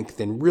strength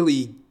and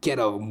really get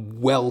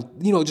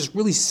just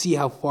really see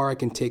how far I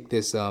can take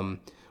this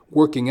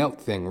working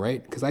out thing,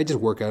 right? Because I just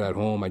work out at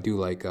home. I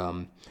do I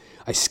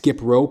skip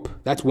rope.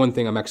 That's one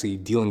thing I'm actually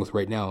dealing with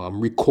right now.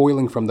 I'm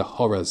recoiling from the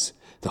horror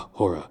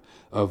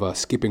of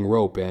skipping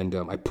rope, and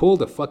I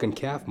pulled a fucking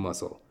calf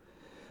muscle.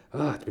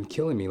 It's been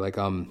killing me.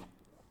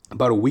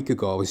 About a week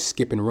ago, I was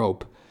skipping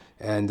rope,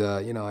 and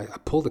I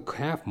pulled a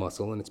calf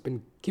muscle, and it's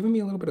been giving me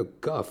a little bit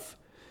of guff.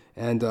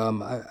 And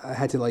I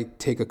had to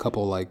take a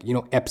couple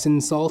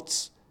Epsom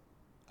salts.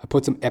 I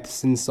put some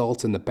Epsom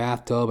salts in the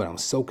bathtub, and I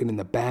was soaking in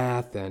the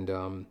bath, and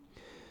so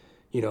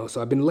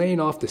I've been laying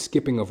off the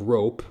skipping of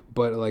rope,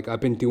 but I've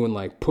been doing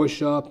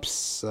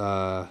push-ups,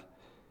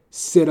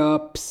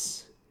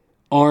 sit-ups,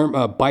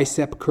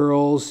 bicep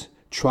curls,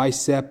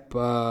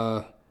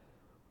 tricep,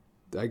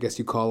 I guess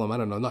you call them, I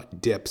don't know,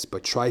 not dips,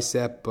 but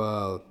tricep,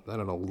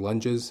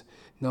 lunges.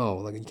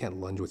 No, you can't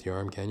lunge with your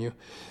arm, can you?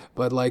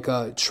 But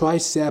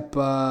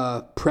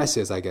tricep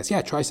presses, I guess.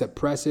 Yeah, tricep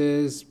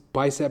presses,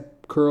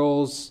 bicep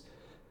curls,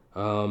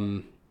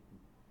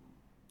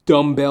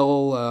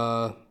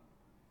 dumbbell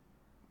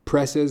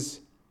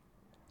presses,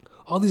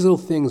 all these little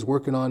things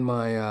working on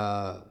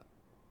my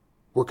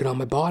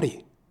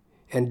body,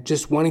 and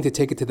just wanting to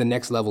take it to the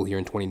next level here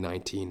in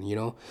 2019.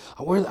 I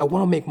want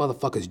to make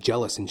motherfuckers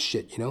jealous and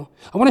shit.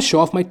 I want to show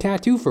off my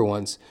tattoo for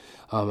once.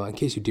 In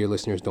case you dear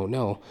listeners don't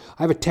know,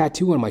 I have a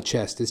tattoo on my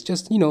chest. It's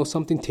just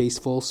something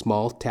tasteful,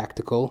 small,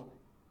 tactical,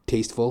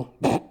 tasteful.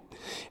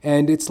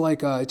 And it's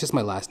it's just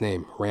my last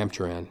name,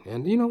 Ramcharan.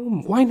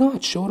 And why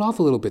not show it off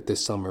a little bit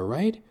this summer,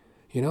 right?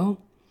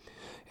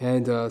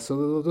 And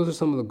so those are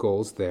some of the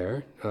goals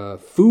there.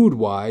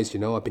 Food-wise,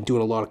 I've been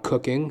doing a lot of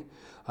cooking.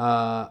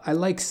 I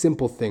like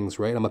simple things,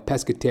 right? I'm a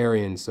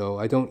pescatarian, so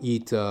I don't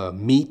eat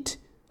meat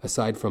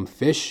aside from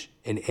fish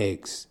and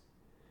eggs.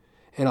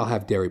 And I'll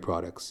have dairy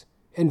products.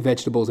 And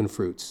vegetables and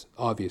fruits,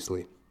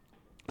 obviously.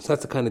 So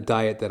that's the kind of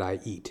diet that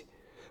I eat.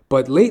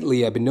 But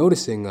lately, I've been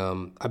noticing,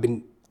 I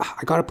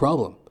got a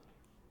problem.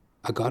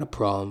 I got a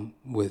problem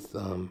with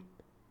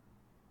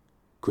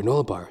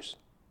granola bars.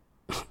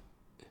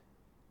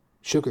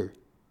 Sugar,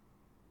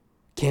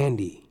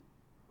 candy,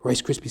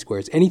 Rice Krispie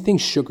Squares, anything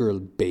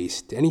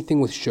sugar-based,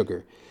 anything with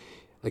sugar.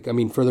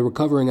 For the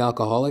recovering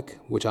alcoholic,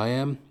 which I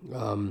am,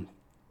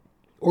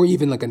 or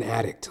even an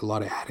addict, a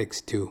lot of addicts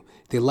too,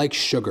 they like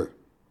sugar.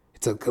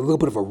 It's a little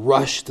bit of a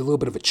rush, it's a little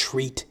bit of a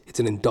treat. It's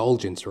an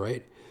indulgence,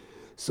 right?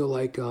 So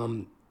I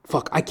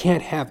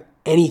can't have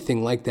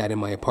anything like that in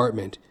my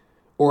apartment,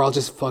 or I'll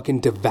just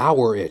fucking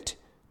devour it,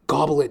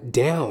 gobble it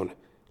down,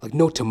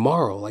 no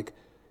tomorrow,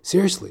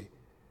 seriously.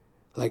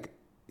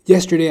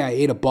 Yesterday I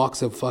ate a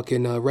box of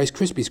fucking Rice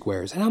Krispie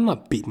Squares, and I'm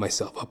not beating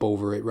myself up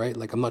over it, right?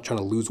 I'm not trying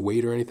to lose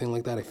weight or anything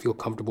like that. I feel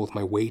comfortable with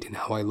my weight and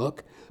how I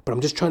look, but I'm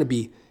just trying to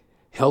be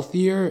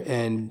healthier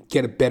and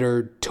get a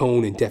better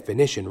tone and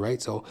definition, right?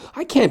 So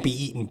I can't be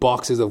eating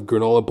boxes of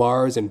granola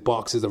bars and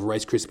boxes of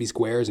Rice Krispie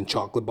Squares and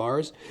chocolate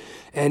bars.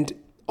 And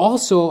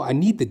also, I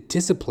need the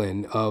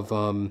discipline of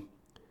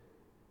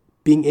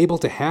being able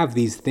to have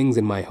these things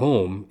in my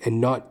home and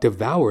not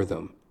devour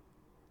them.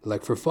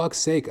 Like, for fuck's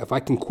sake, if I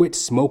can quit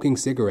smoking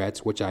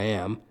cigarettes, which I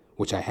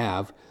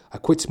have, I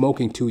quit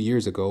smoking 2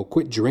 years ago,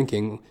 quit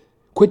drinking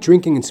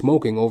and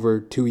smoking over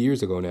 2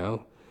 years ago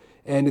now.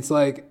 And it's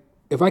like,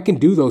 if I can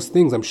do those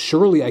things,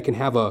 surely I can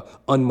have a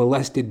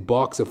unmolested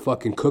box of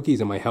fucking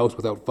cookies in my house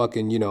without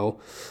fucking,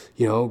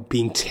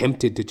 being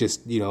tempted to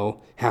just,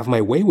 have my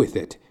way with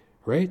it,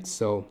 right?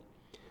 So,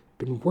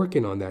 been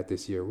working on that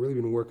this year, really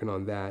been working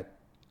on that.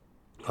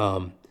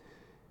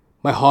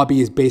 My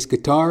hobby is bass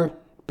guitar,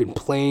 been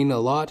playing a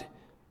lot,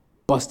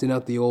 busting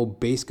out the old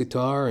bass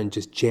guitar and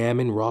just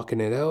jamming,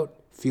 rocking it out,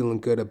 feeling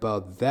good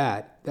about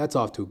that. That's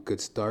off to a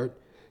good start.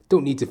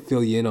 Don't need to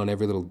fill you in on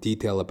every little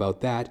detail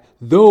about that.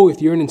 Though,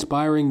 if you're an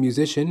inspiring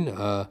musician,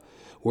 or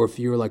if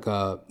you're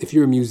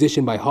a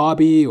musician by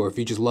hobby, or if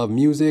you just love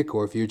music,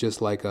 or if you're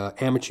just like an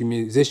amateur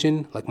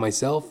musician like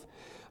myself,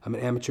 I'm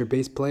an amateur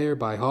bass player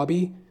by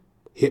hobby,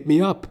 hit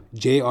me up,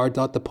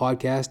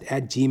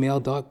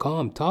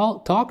 jr.thepodcast@gmail.com.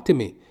 Talk to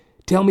me.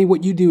 Tell me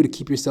what you do to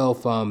keep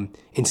yourself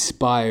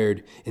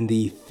inspired in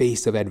the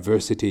face of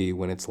adversity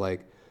when it's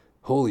like,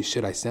 holy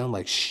shit, I sound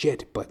like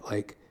shit, but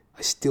like,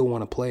 I still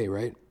want to play,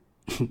 right?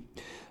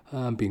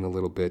 I'm being a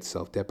little bit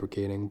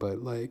self-deprecating,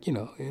 but like,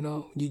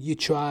 you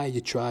try,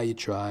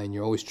 and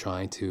you're always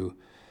trying to,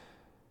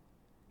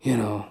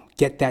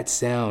 get that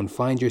sound,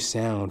 find your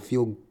sound,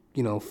 feel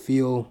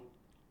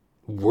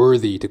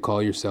worthy to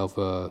call yourself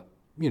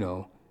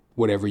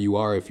whatever you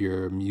are if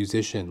you're a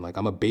musician. Like,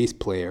 I'm a bass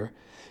player,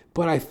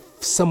 but I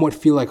somewhat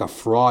feel like a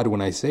fraud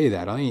when I say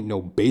that. I ain't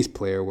no bass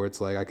player where it's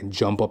like I can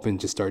jump up and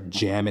just start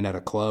jamming at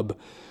a club,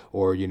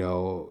 or,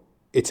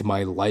 it's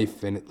my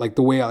life, and like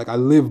the way I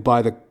live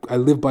by the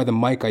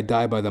mic, I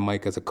die by the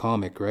mic as a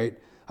comic, right?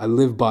 I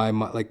live by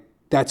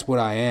that's what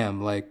I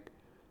am. Like,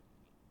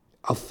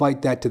 I'll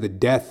fight that to the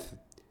death.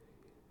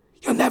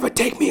 You'll never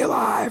take me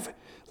alive.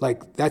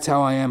 Like, that's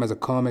how I am as a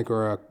comic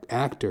or a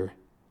actor.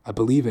 I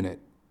believe in it.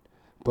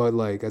 But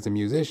like, as a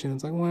musician,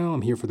 it's like, well,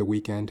 I'm here for the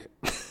weekend.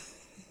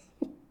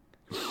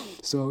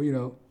 So,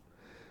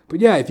 but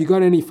yeah, if you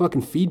got any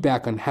fucking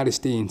feedback on how to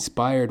stay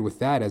inspired with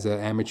that as an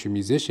amateur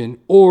musician,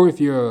 or if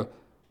you're a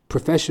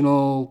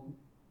professional,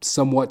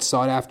 somewhat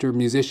sought after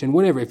musician,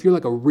 whatever, if you're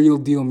like a real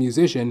deal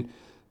musician,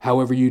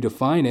 however you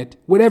define it,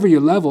 whatever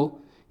your level,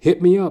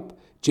 hit me up,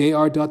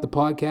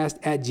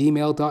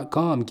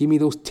 jr.thepodcast@gmail.com. Give me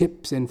those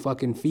tips and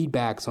fucking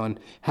feedbacks on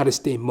how to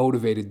stay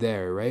motivated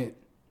there, right?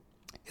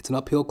 It's an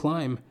uphill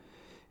climb,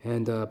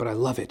 and but I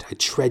love it. I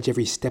trudge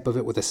every step of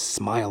it with a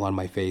smile on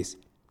my face.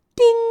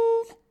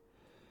 Ding!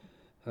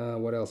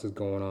 What else is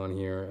going on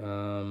here?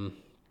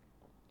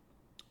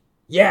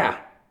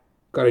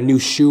 Got a new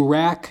shoe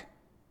rack. I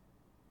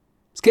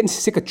was getting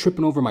sick of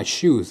tripping over my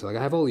shoes. Like,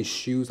 I have all these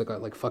shoes. I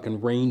got like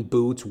fucking rain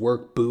boots,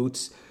 work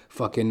boots,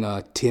 fucking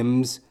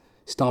Timbs,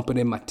 stomping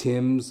in my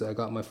Timbs. I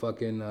got my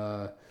fucking,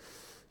 I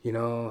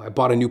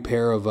bought a new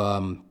pair of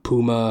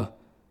Puma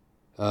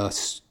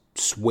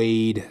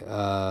suede,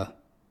 I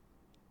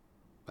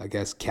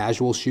guess,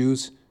 casual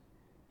shoes.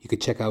 You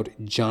could check out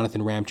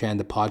Jonathan Ramchan,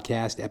 the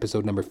podcast,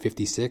 episode number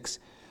 56.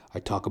 I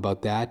talk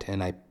about that,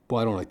 and I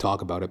don't really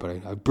talk about it,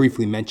 but I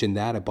briefly mentioned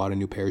that. I bought a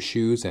new pair of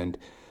shoes, and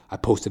I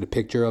posted a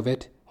picture of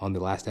it on the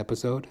last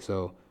episode.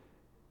 So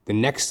the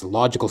next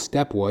logical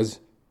step was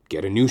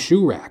get a new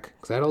shoe rack,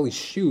 because I had all these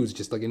shoes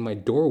just like in my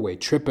doorway,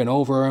 tripping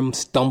over them,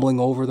 stumbling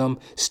over them,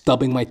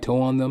 stubbing my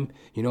toe on them,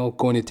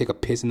 going to take a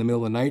piss in the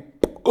middle of the night.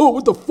 Oh,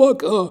 what the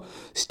fuck?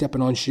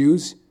 Stepping on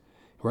shoes,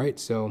 right?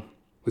 So it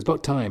was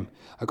about time.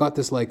 I got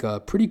this like a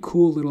pretty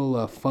cool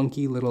little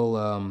funky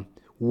little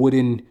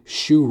wooden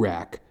shoe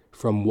rack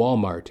from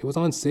Walmart. It was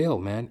on sale,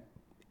 man.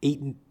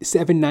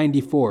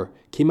 $7.94.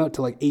 Came out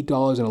to like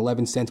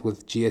 $8.11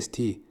 with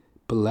GST.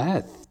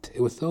 Blessed.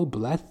 It was so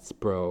blessed,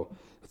 bro.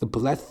 The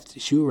blessed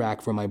shoe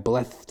rack for my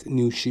blessed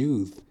new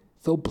shoes.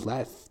 So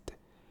blessed.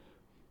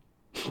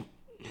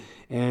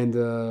 And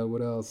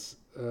what else?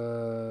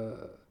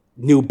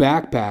 New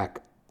backpack.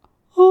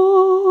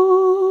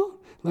 Oh,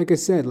 like I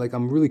said, like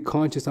I'm really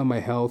conscious on my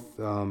health.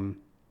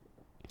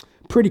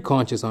 Pretty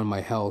conscious on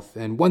my health.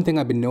 And one thing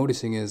I've been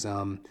noticing is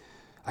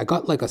I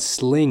got like a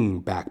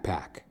sling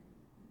backpack.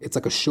 It's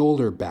like a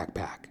shoulder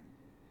backpack.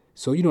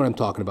 So you know what I'm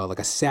talking about, like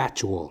a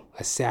satchel,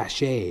 a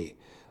sachet,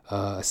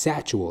 a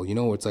satchel,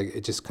 it's like,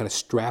 it just kind of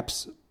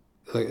straps,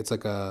 it's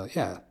like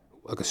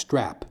like a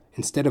strap.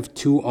 Instead of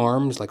two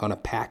arms, like on a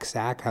pack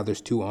sack, how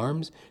there's two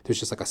arms, there's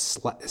just like a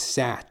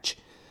satch.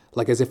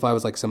 Like as if I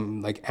was like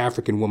some like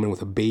African woman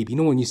with a baby. You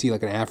know when you see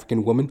like an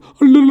African woman,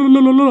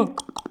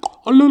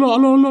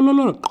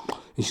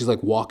 and she's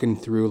like walking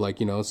through like,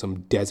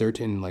 some desert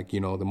in like, the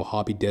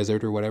Mojave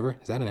Desert or whatever.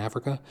 Is that in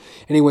Africa?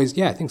 Anyways,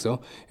 yeah, I think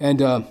so. And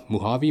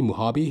Mugandi,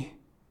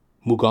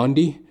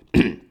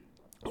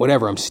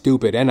 whatever, I'm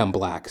stupid and I'm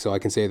black, so I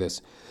can say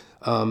this.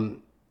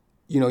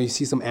 You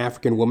see some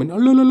African woman,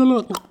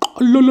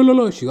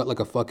 she got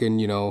like a fucking,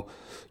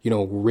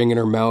 ring in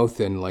her mouth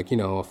and like,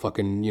 a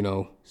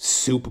fucking,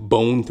 soup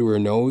bone through her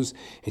nose,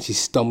 and she's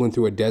stumbling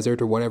through a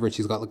desert or whatever, and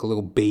she's got like a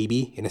little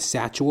baby in a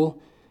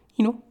satchel,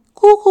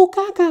 cuckoo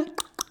caca.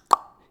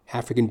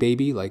 African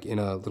baby, like in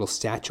a little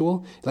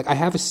satchel. Like I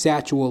have a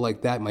satchel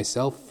like that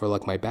myself for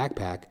like my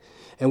backpack.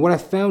 And what I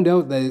found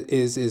out that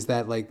is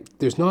that like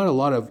there's not a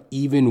lot of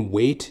even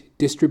weight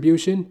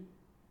distribution,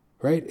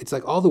 right? It's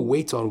like all the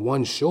weight's on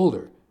one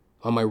shoulder,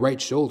 on my right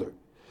shoulder.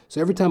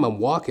 So every time I'm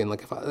walking,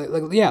 like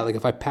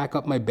if I pack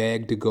up my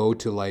bag to go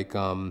to like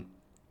I'll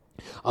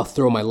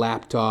throw my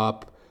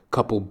laptop,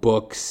 couple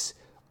books,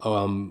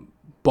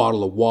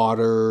 bottle of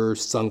water,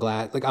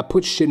 sunglasses. Like I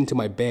put shit into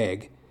my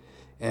bag,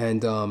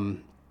 and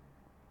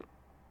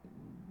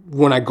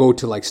when I go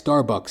to like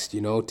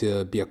Starbucks,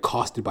 to be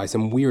accosted by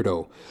some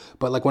weirdo.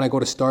 But like when I go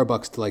to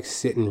Starbucks to like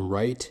sit and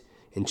write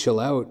and chill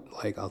out,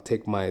 like I'll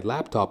take my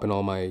laptop and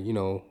all my,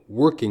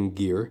 working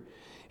gear.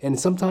 And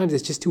sometimes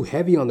it's just too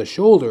heavy on the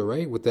shoulder,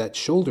 right? With that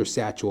shoulder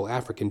satchel,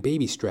 African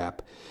baby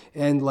strap.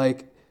 And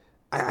like,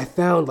 I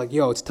found like,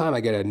 it's time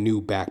I get a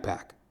new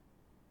backpack.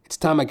 It's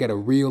time I get a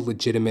real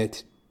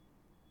legitimate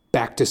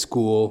back to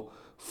school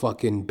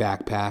fucking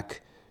backpack.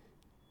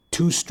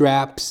 2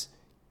 straps,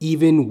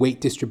 even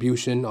weight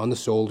distribution on the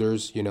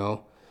shoulders,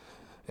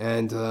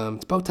 and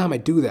it's about time I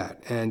do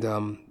that. And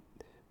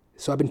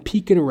so I've been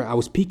peeking around. I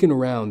was peeking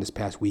around this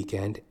past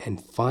weekend,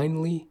 and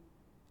finally,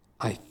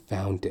 I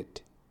found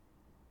it.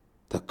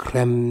 The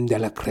creme de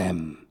la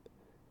creme.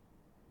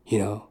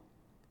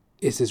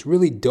 It's this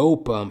really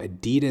dope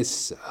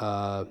Adidas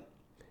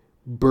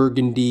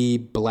burgundy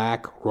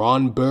black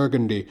Ron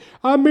Burgundy.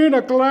 I'm in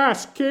a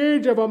glass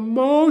cage of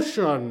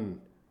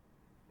emotion.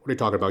 What are you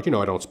talking about?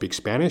 I don't speak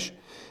Spanish.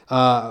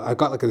 I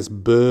got like this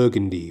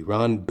burgundy,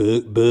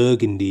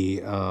 burgundy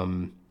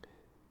Adidas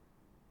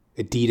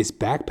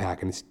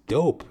backpack, and it's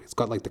dope. It's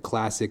got like the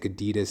classic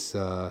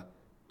Adidas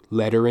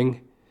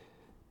lettering.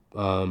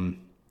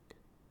 I'm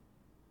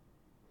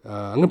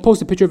gonna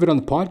post a picture of it on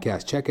the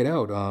podcast. Check it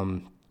out.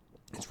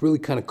 It's really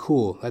kind of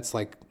cool. That's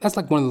like one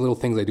of the little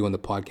things I do on the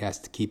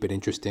podcast to keep it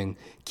interesting,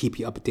 keep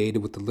you updated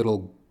with the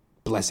little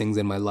blessings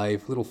in my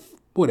life, little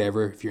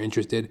whatever. If you're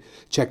interested,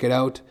 check it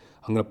out.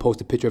 I'm going to post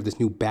a picture of this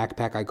new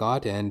backpack I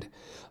got, and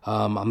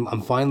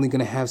I'm finally going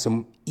to have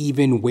some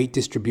even weight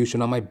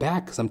distribution on my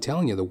back, because I'm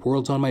telling you, the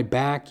world's on my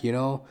back,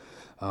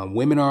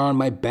 women are on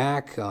my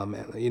back,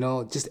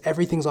 just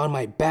everything's on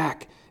my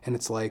back, and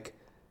it's like,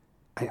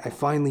 I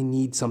finally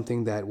need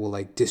something that will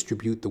like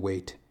distribute the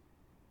weight.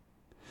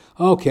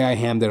 Okay, I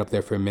hammed it up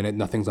there for a minute,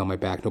 nothing's on my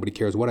back, nobody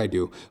cares what I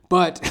do,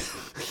 but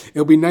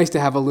it'll be nice to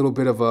have a little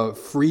bit of a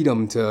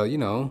freedom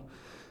to,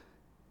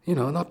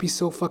 not be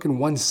so fucking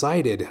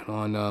one-sided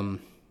on,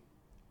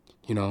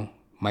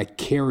 my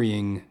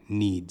carrying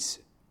needs,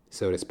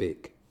 so to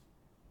speak.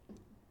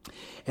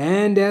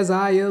 And as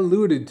I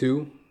alluded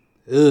to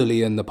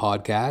early in the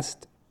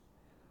podcast,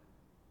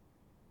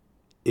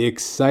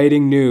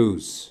 exciting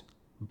news,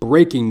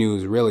 breaking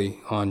news, really,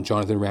 on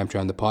Jonathan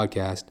Ramcharan, the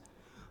podcast.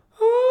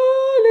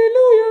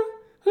 Hallelujah,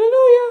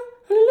 hallelujah,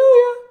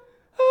 hallelujah,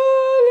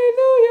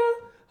 hallelujah,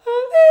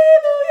 hallelujah.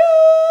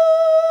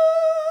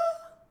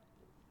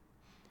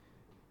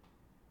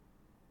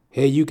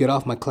 Hey, you get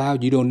off my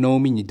cloud, you don't know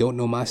me and you don't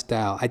know my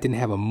style. I didn't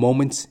have a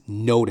moment's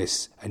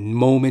notice, a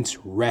moment's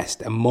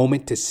rest, a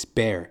moment to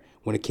spare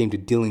when it came to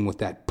dealing with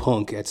that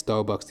punk at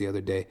Starbucks the other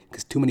day,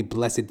 because too many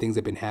blessed things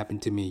have been happening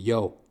to me.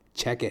 Yo,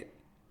 check it.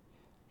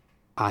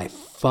 I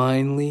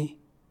finally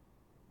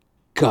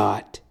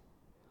got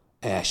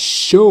a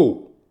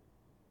show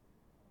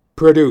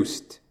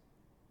produced.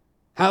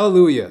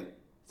 Hallelujah.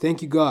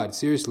 Thank you, God.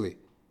 Seriously.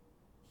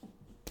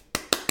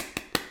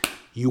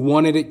 You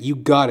wanted it, you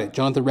got it.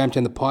 Jonathan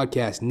Ramcharan, the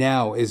podcast,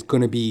 now is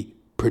going to be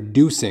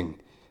producing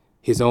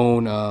his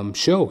own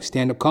show,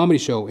 stand-up comedy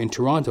show in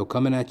Toronto,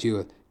 coming at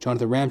you.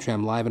 Jonathan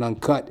Ramcharan, live and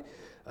uncut,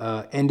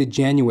 end of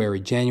January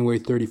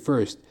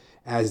 31st.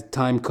 As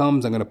time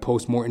comes, I'm going to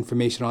post more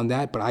information on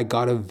that, but I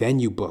got a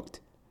venue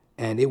booked,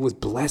 and it was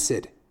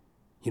blessed.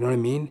 You know what I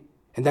mean?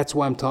 And that's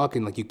why I'm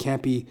talking, like, you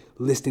can't be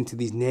listening to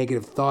these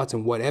negative thoughts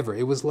and whatever.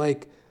 It was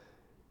like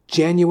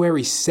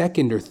January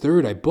 2nd or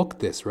 3rd I booked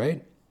this,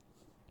 right?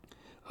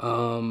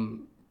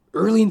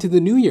 Early into the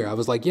new year, I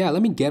was like, yeah,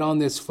 let me get on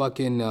this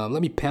fucking,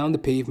 let me pound the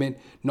pavement,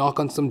 knock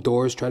on some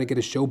doors, try to get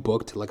a show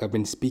booked, like I've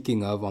been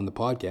speaking of on the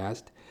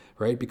podcast,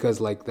 right? Because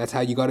like, that's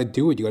how you got to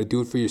do it. You got to do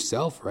it for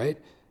yourself, right?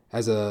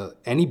 As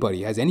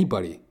anybody,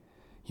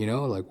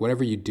 like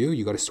whatever you do,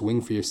 you got to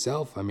swing for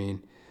yourself. I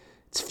mean,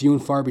 it's few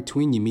and far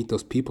between you meet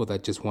those people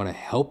that just want to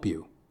help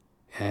you,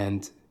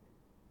 and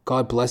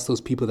God bless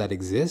those people that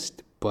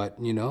exist. But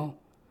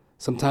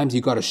sometimes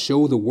you got to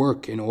show the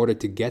work in order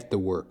to get the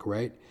work,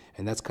 right?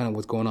 And that's kind of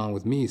what's going on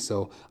with me.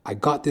 So I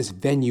got this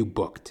venue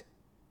booked,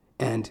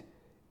 and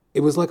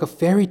it was like a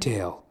fairy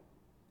tale.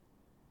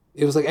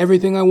 It was like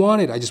everything I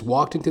wanted. I just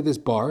walked into this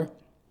bar,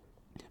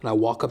 and I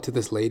walk up to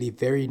this lady,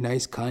 very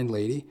nice, kind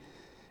lady,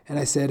 and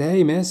I said,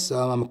 "Hey, miss,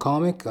 I'm a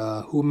comic.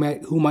 Who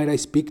might I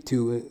speak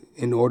to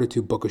in order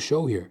to book a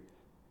show here?"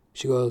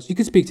 She goes, "You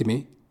can speak to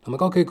me." I'm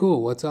like, "Okay,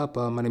 cool. What's up?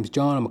 My name's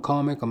John. I'm a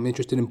comic. I'm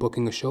interested in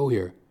booking a show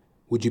here.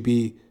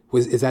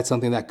 Is that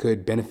something that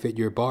could benefit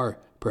your bar,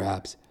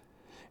 perhaps?"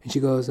 And she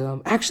goes,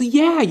 "Actually,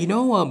 yeah,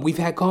 we've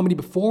had comedy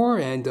before,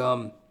 and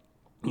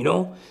you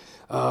know,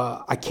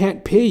 I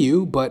can't pay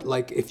you, but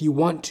like if you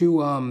want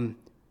to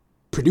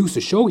produce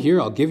a show here,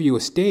 I'll give you a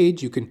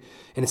stage. You can,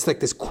 and it's like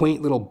this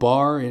quaint little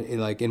bar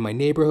in my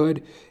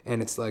neighborhood,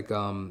 and it's like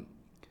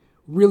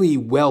really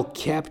well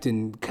kept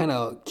and kind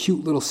of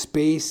cute little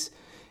space,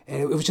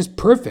 and it was just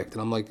perfect.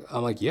 And I'm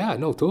like, yeah,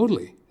 no,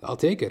 totally, I'll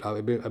take it.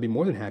 I'd be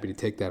more than happy to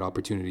take that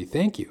opportunity.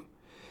 Thank you.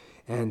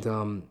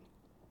 And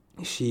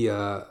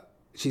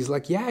she's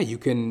like, yeah, you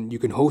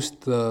can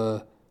host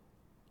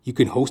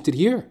it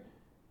here.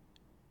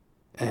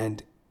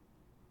 And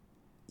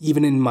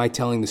even in my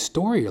telling the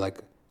story,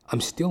 like,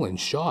 I'm still in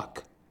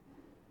shock.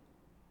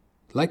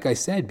 Like I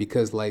said,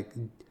 because like,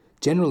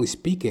 generally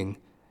speaking,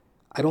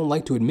 I don't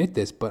like to admit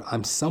this, but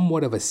I'm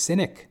somewhat of a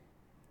cynic.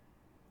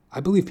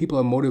 I believe people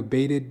are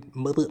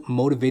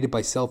motivated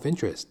by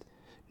self-interest.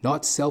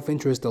 Not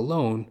self-interest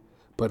alone,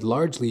 but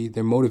largely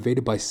they're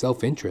motivated by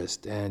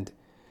self-interest. And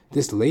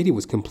this lady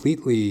was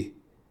completely,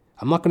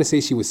 I'm not going to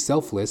say she was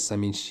selfless. I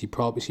mean, she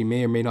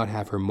may or may not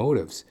have her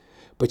motives,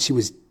 but she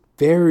was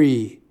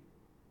very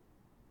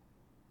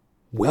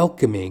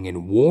welcoming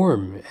and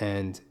warm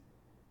and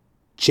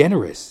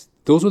generous.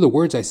 Those were the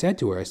words I said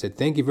to her. I said,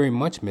 thank you very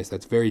much, miss.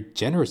 That's very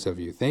generous of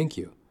you. Thank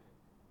you.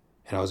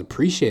 And I was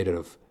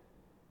appreciative.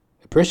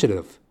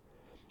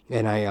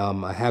 And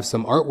I have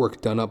some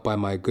artwork done up by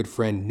my good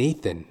friend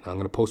Nathan. I'm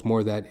going to post more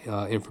of that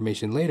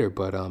information later.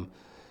 But I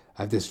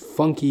have this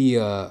funky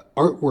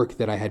artwork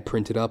that I had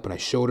printed up, and I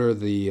showed her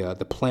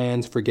the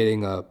plans for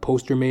getting a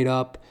poster made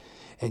up.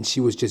 And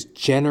she was just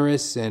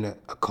generous and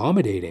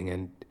accommodating.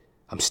 And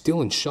I'm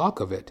still in shock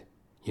of it.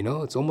 You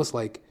know, it's almost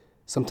like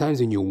sometimes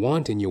when you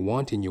want and you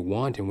want and you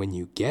want, and when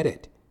you get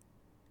it,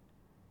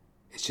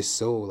 it's just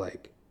so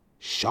like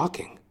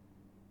shocking.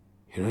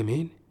 You know what I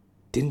mean?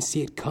 Didn't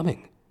see it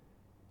coming.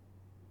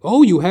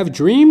 Oh, you have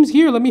dreams?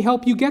 Here, let me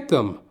help you get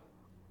them.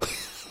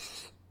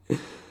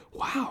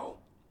 Wow.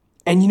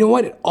 And you know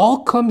what? It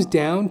all comes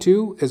down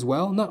to, as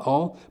well, not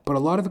all, but a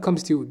lot of it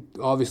comes to,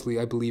 obviously,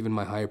 I believe in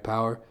my higher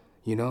power,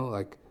 you know,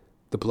 like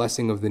the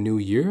blessing of the new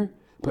year,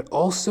 but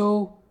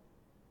also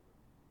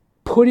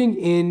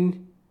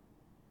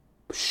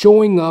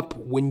showing up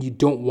when you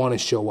don't want to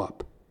show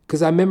up.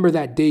 Because I remember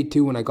that day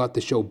too when I got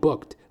the show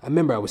booked. I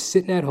remember I was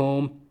sitting at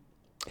home.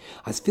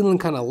 I was feeling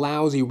kind of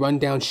lousy, run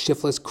down,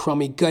 shiftless,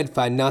 crummy, good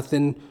for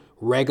nothing,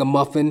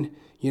 ragamuffin,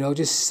 you know,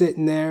 just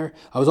sitting there.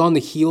 I was on the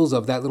heels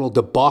of that little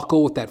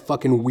debacle with that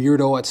fucking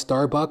weirdo at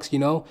Starbucks, you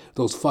know,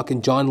 those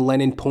fucking John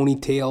Lennon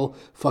ponytail,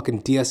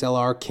 fucking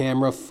DSLR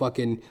camera,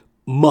 fucking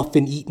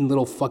muffin-eating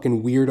little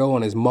fucking weirdo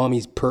on his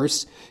mommy's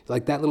purse,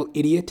 like that little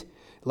idiot.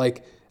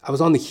 Like, I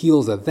was on the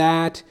heels of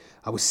that.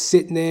 I was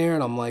sitting there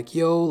and I'm like,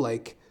 yo,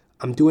 like,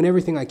 I'm doing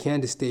everything I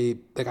can to stay,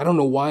 like, I don't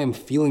know why I'm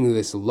feeling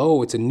this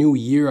low. It's a new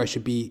year. I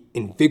should be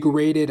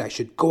invigorated. I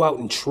should go out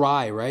and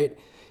try, right?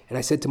 And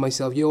I said to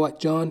myself, you know what,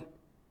 John?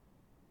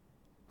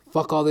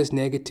 Fuck all this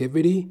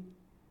negativity.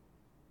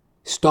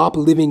 Stop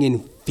living in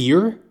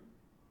fear.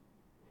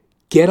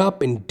 Get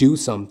up and do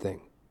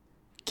something.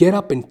 Get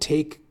up and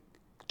take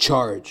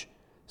charge.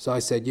 So I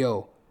said,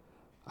 yo,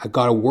 I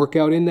got a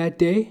workout in that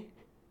day,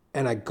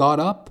 and I got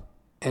up,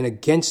 and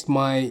against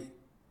some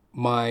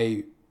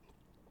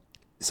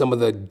of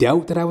the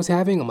doubt that I was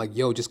having, I'm like,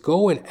 yo, just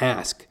go and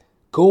ask.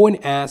 Go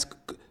and ask.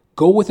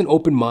 Go with an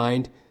open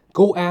mind.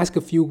 Go ask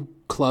a few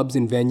clubs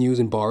and venues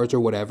and bars or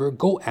whatever.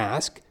 Go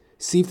ask.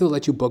 See if they'll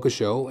let you book a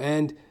show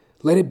and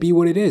let it be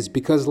what it is.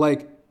 Because,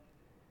 like,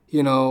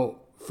 you know,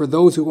 for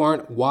those who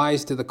aren't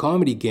wise to the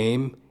comedy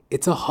game,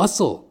 it's a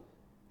hustle.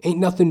 Ain't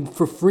nothing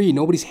for free.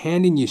 Nobody's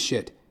handing you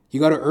shit.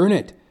 You got to earn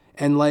it.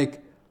 And,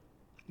 like,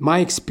 my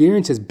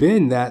experience has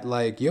been that,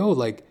 like, yo,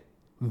 like,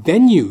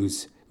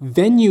 venues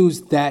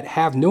that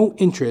have no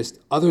interest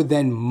other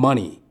than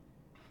money.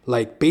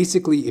 Like,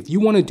 basically, if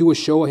you want to do a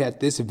show at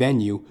this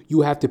venue,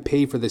 you have to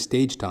pay for the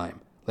stage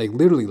time. Like,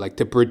 literally, like,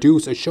 to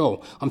produce a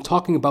show. I'm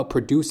talking about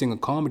producing a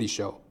comedy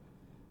show.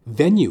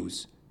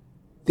 Venues.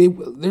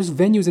 There's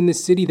venues in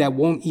this city that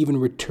won't even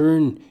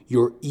return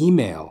your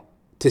email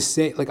to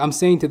say, like, I'm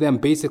saying to them,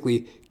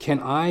 basically, can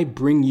I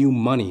bring you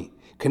money?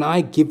 Can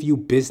I give you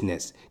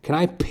business? Can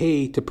I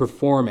pay to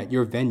perform at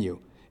your venue?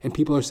 And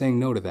people are saying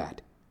no to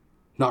that.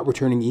 Not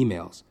returning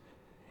emails.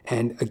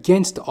 And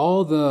against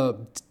all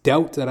the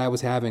doubt that I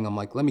was having, I'm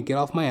like, let me get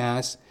off my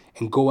ass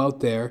and go out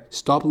there,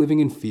 stop living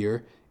in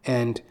fear,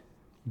 and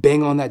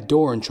bang on that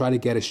door and try to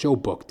get a show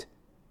booked.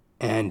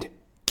 And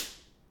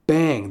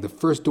bang, the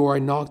first door I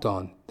knocked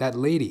on,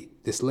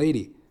 this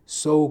lady,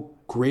 so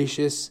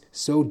gracious,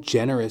 so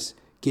generous,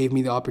 gave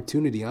me the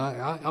opportunity.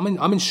 I'm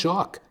in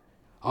shock.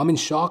 I'm in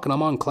shock and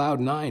I'm on cloud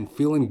 9,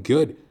 feeling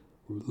good.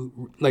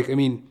 Like, I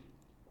mean,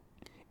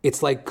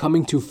 it's like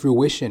coming to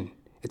fruition.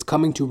 It's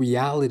coming to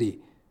reality.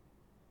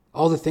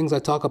 All the things I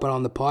talk about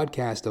on the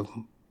podcast of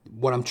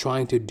what I'm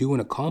trying to do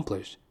and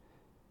accomplish.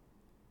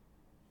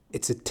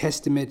 It's a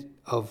testament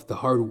of the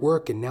hard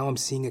work, and now I'm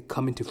seeing it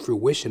come into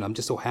fruition. I'm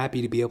just so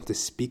happy to be able to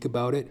speak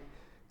about it,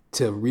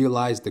 to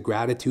realize the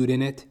gratitude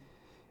in it,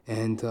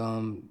 and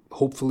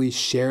hopefully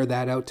share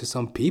that out to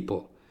some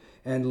people.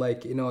 And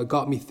like, it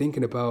got me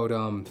thinking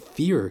about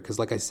fear, because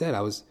like I said,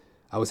 I was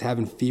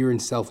having fear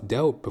and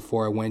self-doubt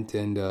before I went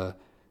and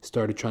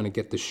started trying to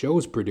get the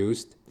shows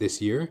produced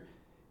this year.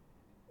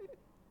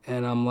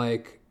 And I'm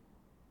like,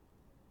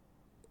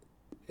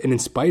 and in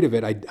spite of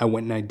it, I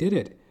went and I did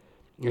it.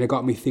 And it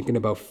got me thinking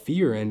about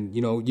fear. And,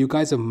 you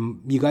guys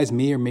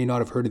may or may not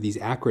have heard of these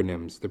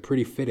acronyms. They're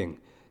pretty fitting.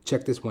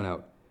 Check this one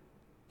out.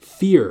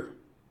 Fear.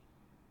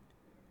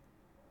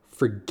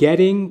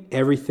 Forgetting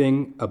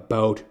everything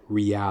about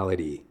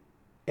reality.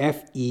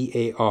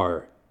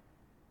 FEAR.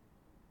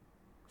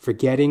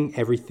 Forgetting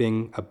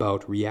everything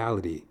about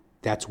reality.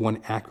 That's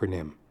one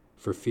acronym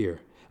for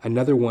fear.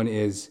 Another one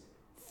is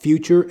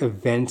future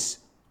events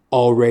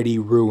already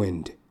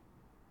ruined.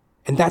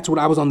 And that's what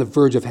I was on the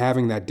verge of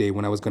having that day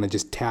when I was going to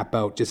just tap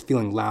out, just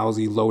feeling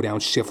lousy, low down,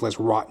 shiftless,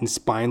 rotten,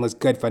 spineless,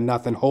 good for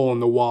nothing, hole in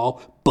the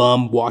wall,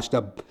 bum, washed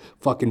up,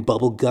 fucking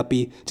bubble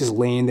guppy, just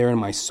laying there in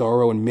my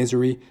sorrow and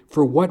misery.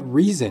 For what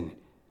reason?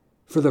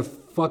 For the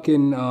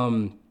fucking,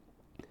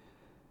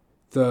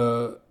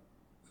 the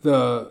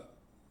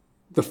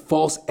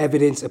false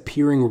evidence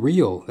appearing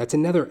real. That's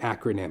another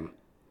acronym,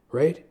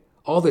 right?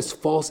 All this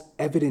false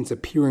evidence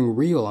appearing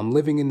real. I'm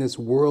living in this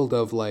world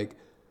of like,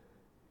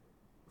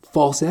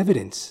 false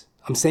evidence.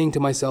 I'm saying to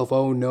myself,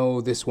 oh no,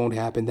 this won't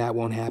happen, that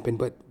won't happen.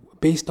 But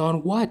based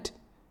on what?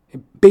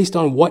 Based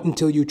on what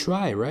until you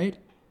try, right?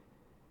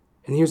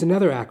 And here's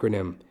another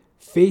acronym.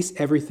 Face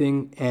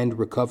everything and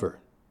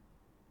recover.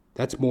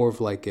 That's more of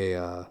like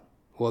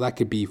that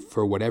could be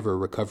for whatever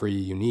recovery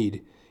you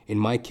need. In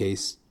my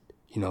case,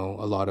 a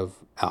lot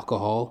of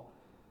alcohol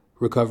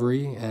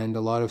recovery and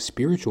a lot of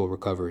spiritual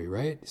recovery,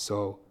 right?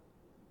 So,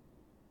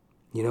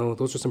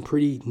 those are some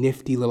pretty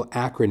nifty little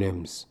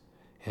acronyms.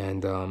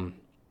 And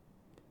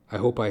I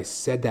hope I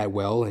said that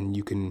well, and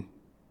you can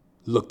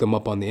look them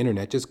up on the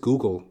internet. Just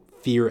Google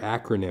fear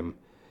acronym,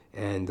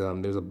 and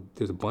there's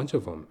a bunch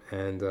of them.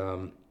 And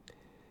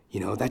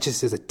that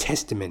just is a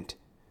testament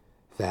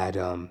that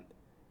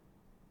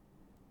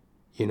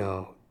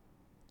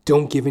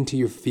don't give in to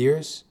your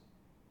fears.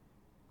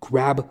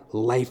 Grab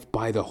life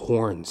by the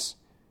horns.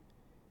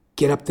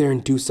 Get up there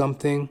and do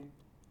something.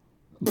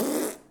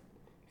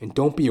 And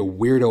don't be a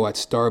weirdo at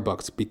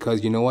Starbucks,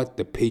 because you know what?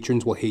 The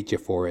patrons will hate you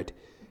for it.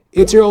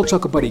 It's your old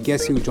chuckle buddy,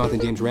 guess who? Jonathan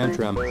James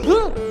Ramtram,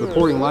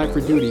 reporting live for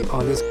duty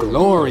on this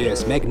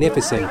glorious,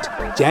 magnificent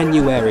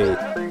January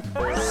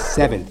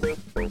 7th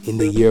in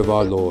the year of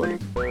our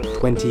Lord,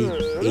 28.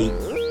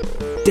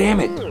 Damn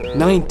it!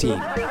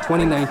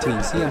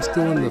 2019. See, I'm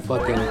still in the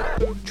fucking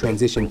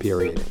transition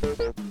period.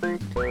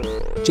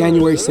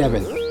 January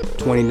 7th,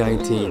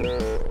 2019.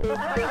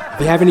 If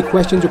you have any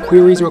questions or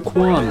queries or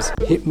qualms,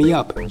 hit me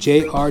up,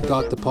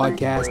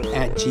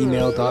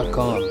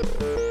 jr.thepodcast@gmail.com.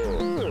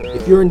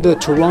 If you're in the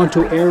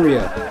Toronto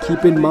area,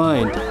 keep in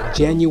mind,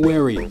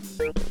 January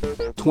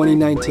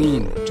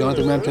 2019,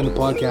 Jonathan Ramtram, the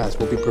podcast,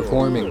 will be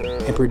performing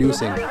and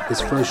producing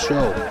his first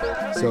show.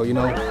 So,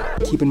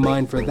 keep in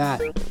mind for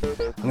that.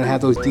 I'm going to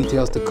have those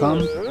details to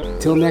come.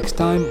 Till next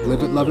time,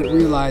 live it, love it,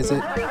 realize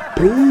it.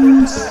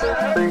 Peace!